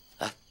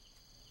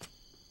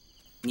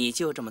你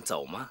就这么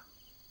走吗？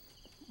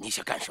你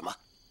想干什么？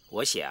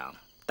我想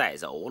带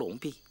走乌龙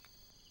壁。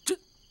这，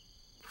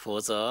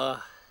否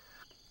则，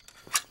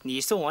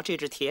你送我这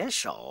只铁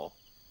手，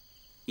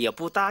也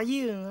不答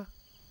应啊。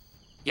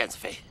燕子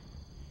飞，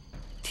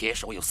铁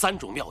手有3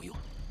种妙用，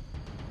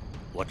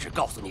我只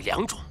告诉你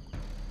2种。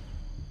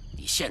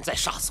你现在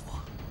杀死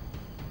我，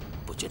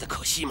不觉得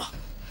可惜吗？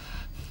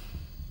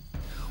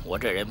我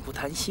这人不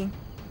贪心，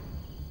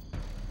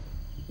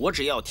我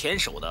只要铁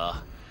手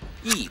的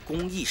一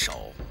攻一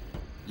守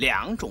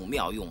，2种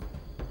妙用，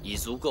已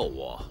足够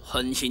我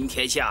横行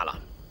天下了。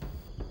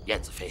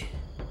燕子飞，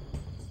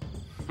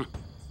哼，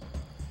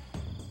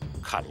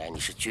看来你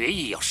是决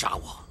意要杀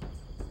我。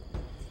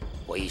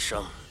我一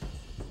生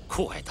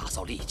酷爱打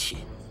造利器，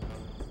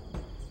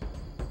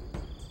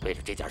为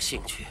了这点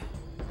兴趣，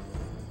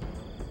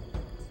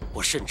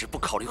我甚至不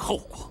考虑后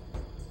果。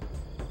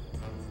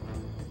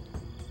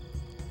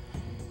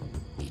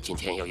你今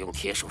天要用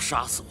铁手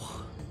杀死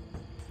我，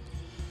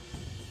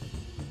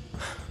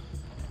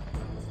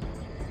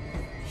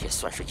也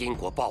算是因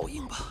果报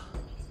应吧。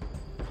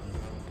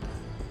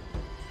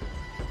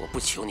我不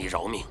求你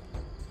饶命，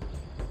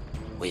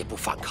我也不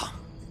反抗，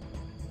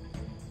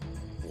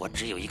我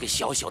只有一个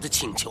小小的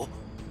请求。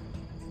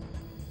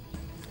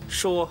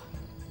说。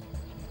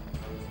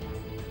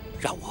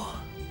让我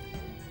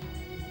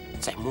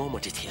再摸摸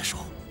这铁手。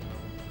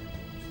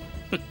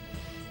哼，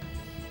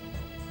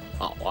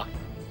好啊。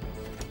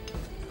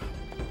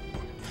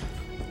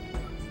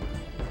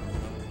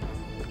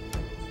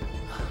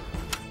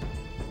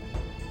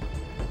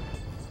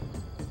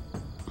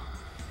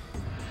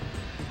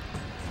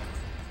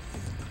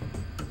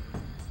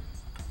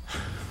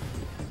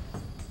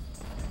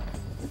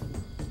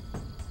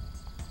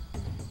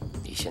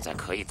你现在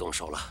可以动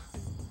手了。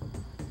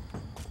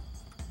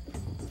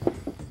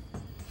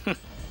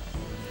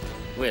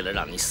为了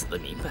让你死得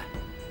明白，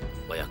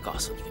我要告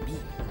诉你个秘密。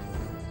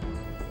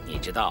你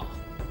知道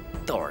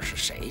豆儿是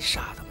谁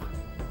杀的吗？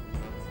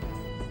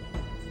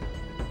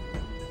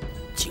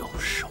就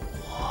是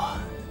我。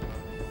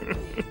这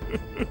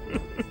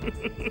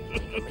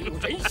个没有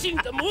人性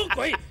的魔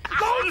鬼！饶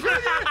是你，我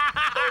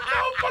饶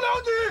不了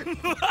你！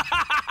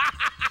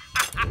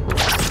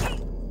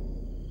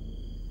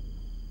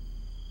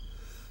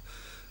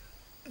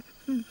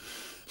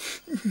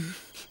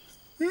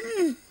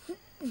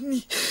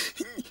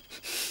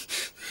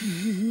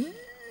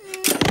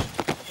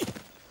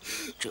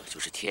这就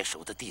是铁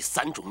手的第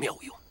3种妙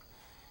用，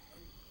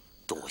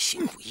多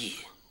行不义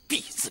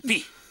必自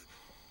毙。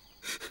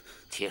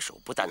铁手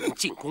不但能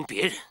进攻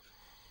别人，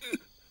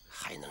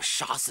还能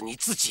杀死你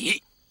自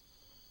己。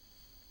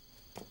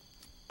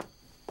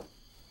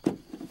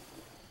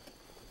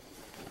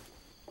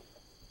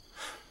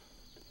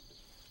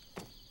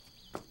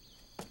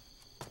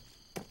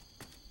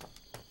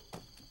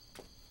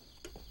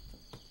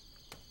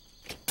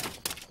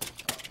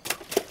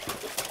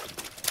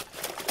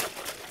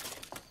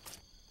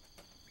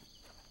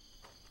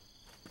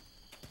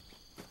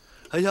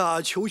哎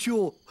呀，裘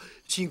兄，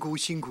辛苦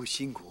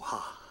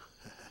哈！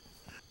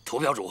涂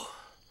标主，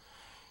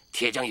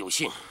铁匠有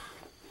幸，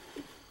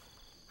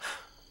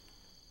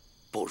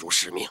不辱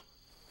使命。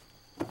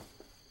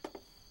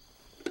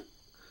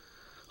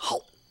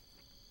好，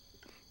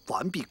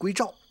完璧归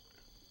赵。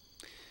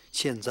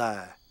现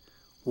在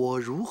我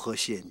如何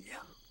谢你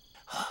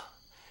啊？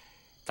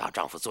大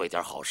丈夫做一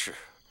点好事，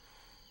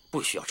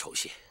不需要酬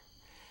谢。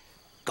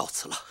告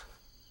辞了。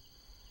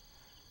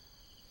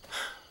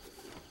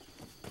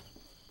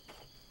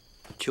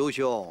裘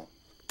兄，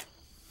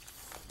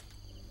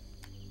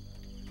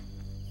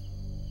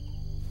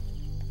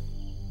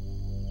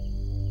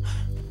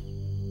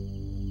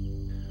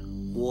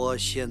我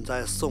现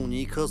在送你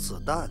一颗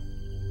子弹，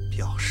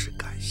表示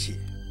感谢。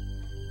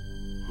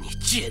你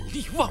见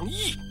利忘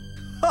义！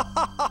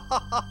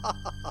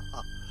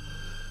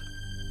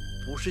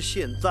不是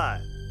现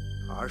在，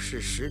而是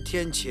10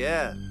天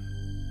前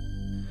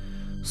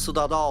，4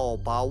大盗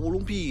把乌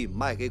龙壁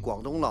卖给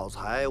广东老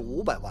财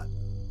500万。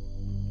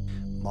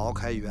毛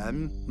开源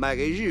卖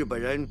给日本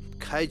人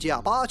开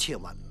价8000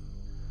万，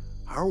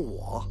而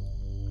我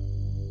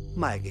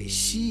卖给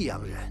西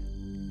洋人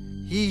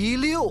1亿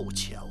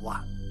6000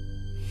万。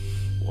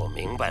我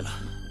明白了，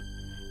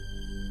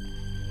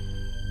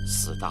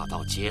四大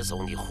盗劫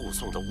走你护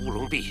送的乌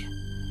龙壁，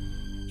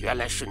原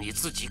来是你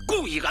自己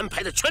故意安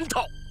排的圈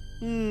套。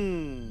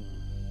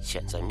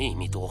现在秘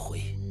密夺回，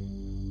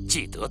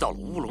既得到了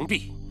乌龙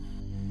壁，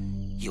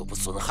又不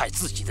损害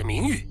自己的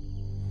名誉，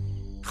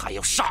还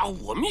要杀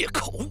我灭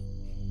口。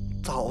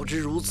早知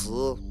如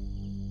此，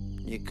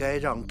你该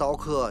让刀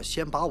客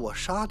先把我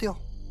杀掉。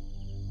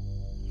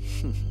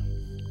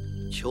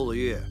哼，邱子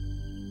玉，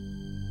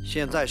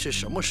现在是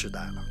什么时代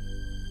了？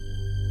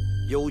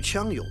有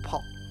枪有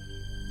炮，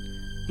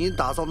你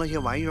打造那些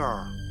玩意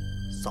儿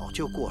早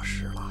就过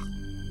时了。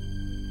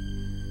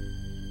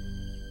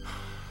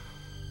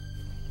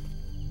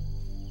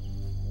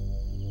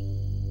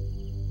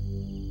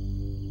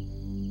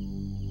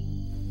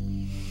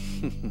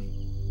哼哼，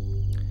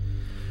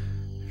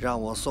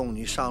让我送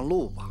你上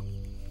路吧。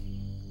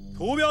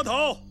屠镖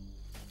头，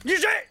你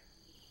谁？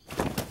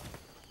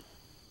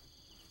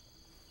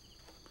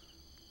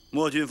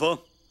莫俊风，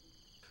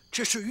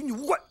这事与你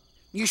无关，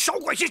你少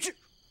管闲事。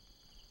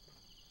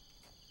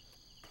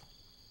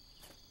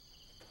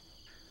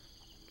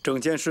整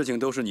件事情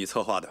都是你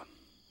策划的，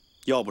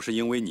要不是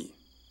因为你，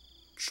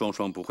双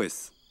双不会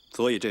死，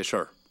所以这事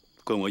儿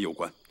跟我有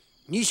关。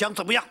你想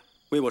怎么样？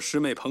为我师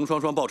妹彭双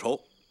双报仇。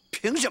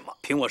凭什么？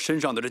凭我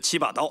身上的这7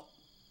把刀。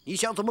你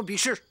想怎么比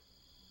试？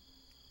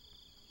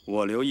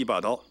我留1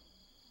把刀，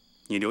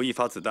你留1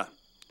发子弹，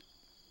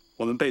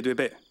我们背对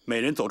背，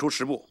每人走出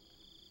10步，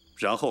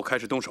然后开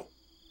始动手。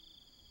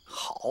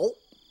好，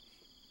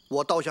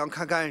我倒想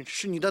看看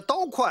是你的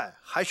刀快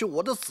还是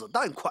我的子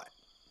弹快。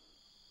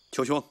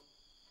邱兄，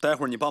待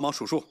会儿你帮忙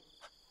数数。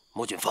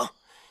莫俊风，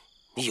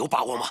你有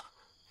把握吗？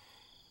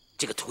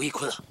这个屠一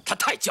坤啊，他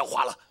太狡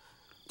猾了。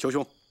邱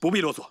兄不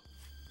必啰嗦。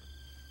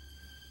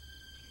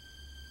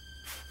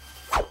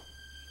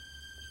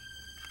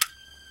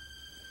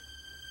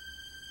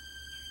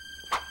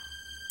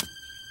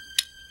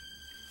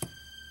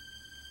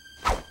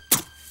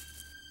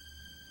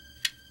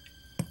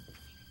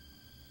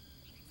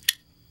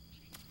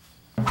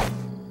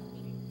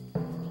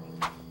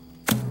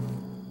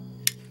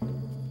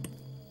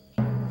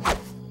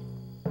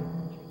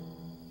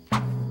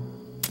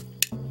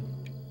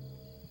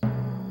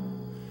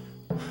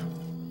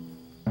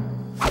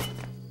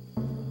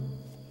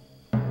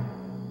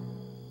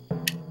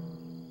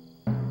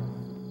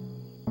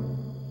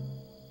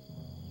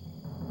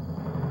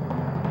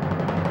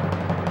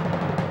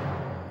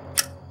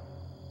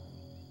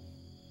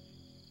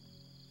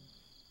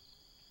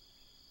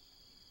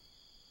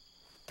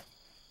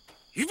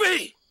预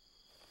备！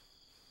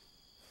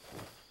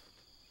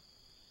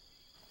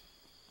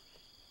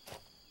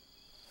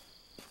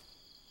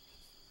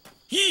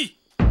一、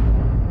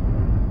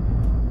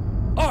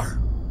2、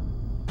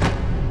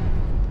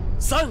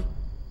3、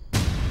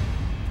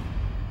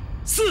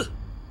4、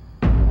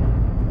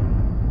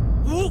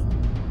5、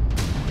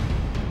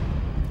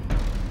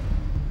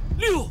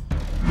6、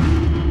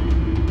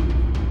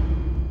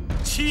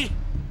7、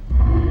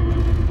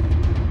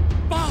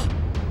8、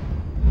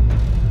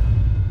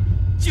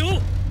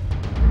9、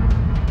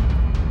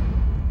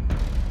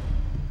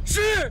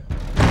10。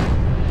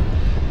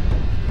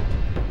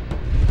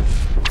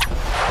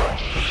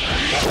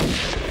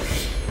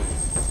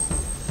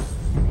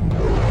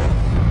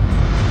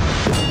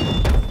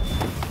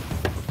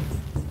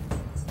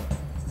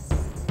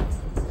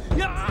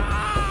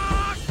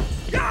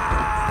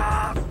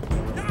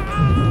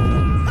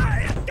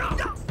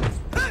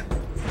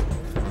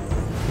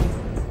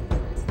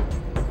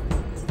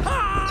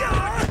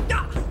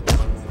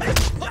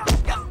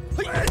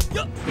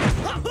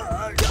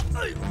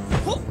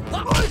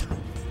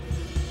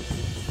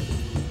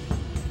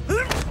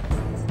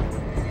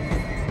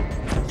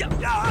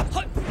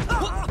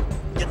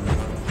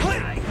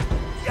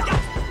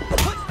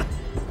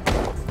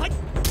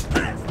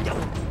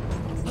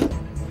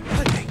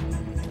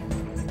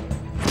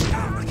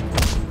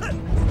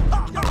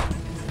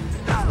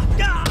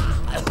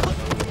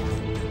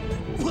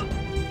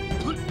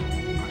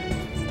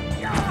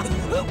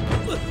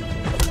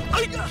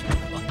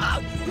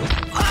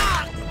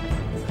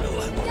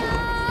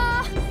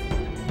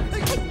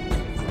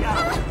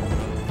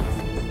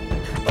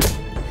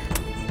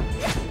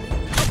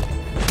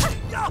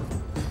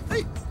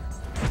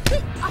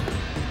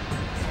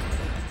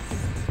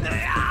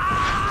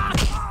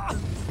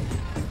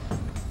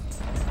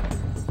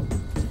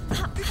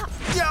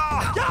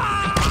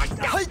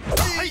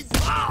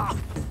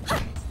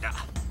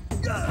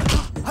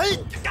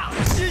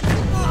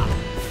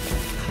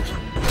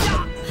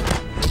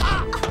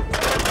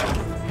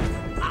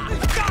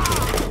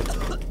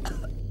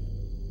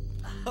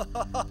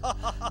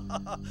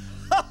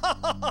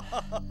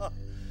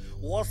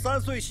我3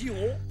岁习武，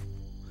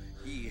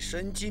一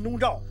身金钟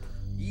罩，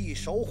一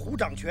手虎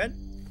掌拳，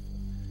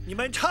你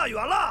们差远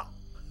了。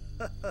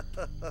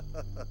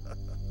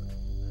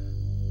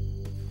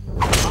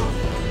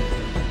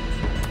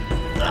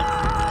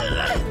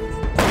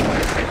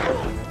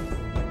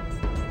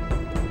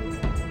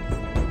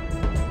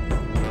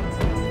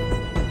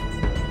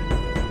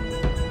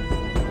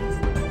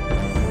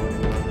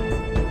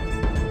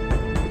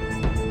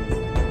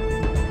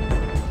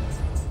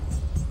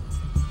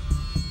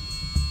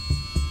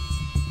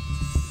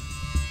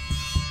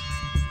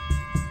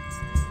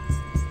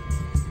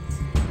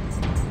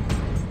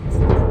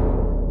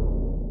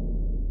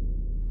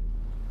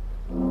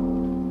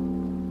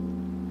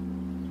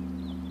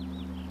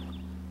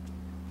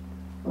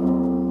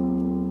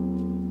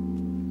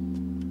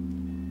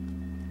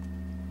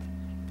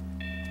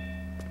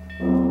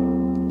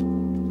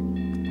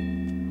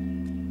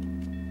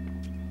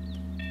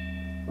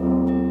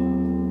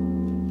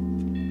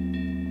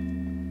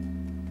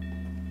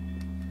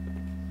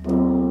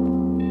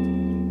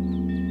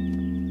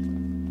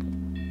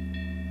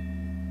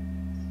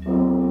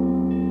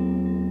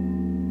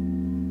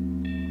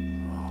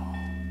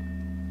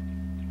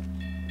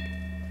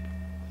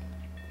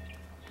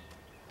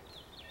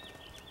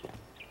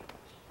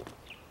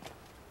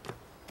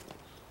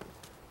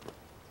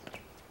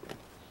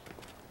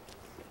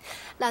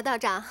老道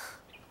长，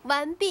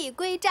完璧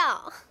归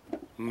赵。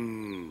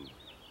嗯。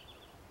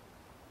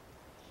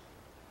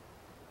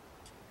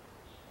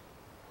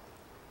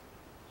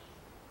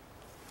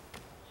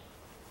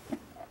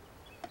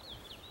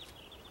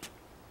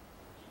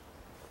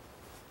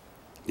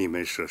你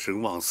们舍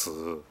生忘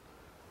死，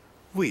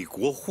为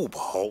国护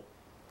宝，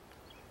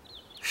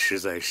实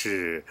在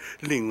是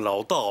令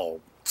老道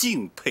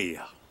敬佩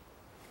呀！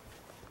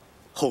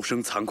后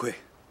生惭愧。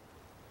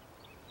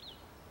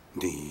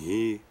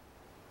你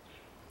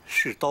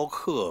是刀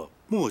客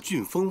莫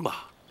俊风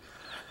吧？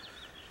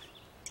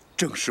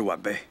正是晚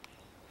辈。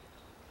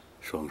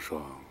双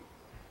双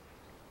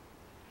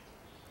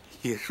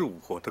也是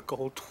我的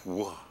高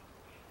徒啊！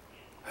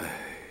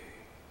哎。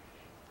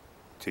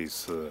这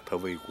次他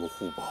为国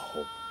护宝，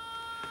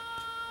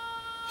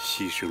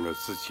牺牲了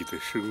自己的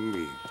生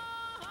命，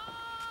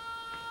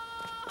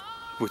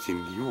不仅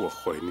你我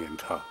怀念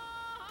他，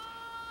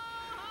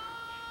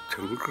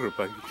整个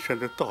白云山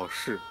的道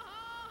士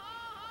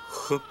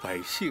和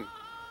百姓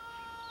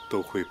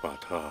都会把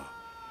他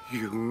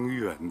永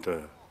远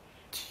的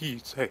记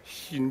在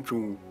心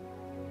中。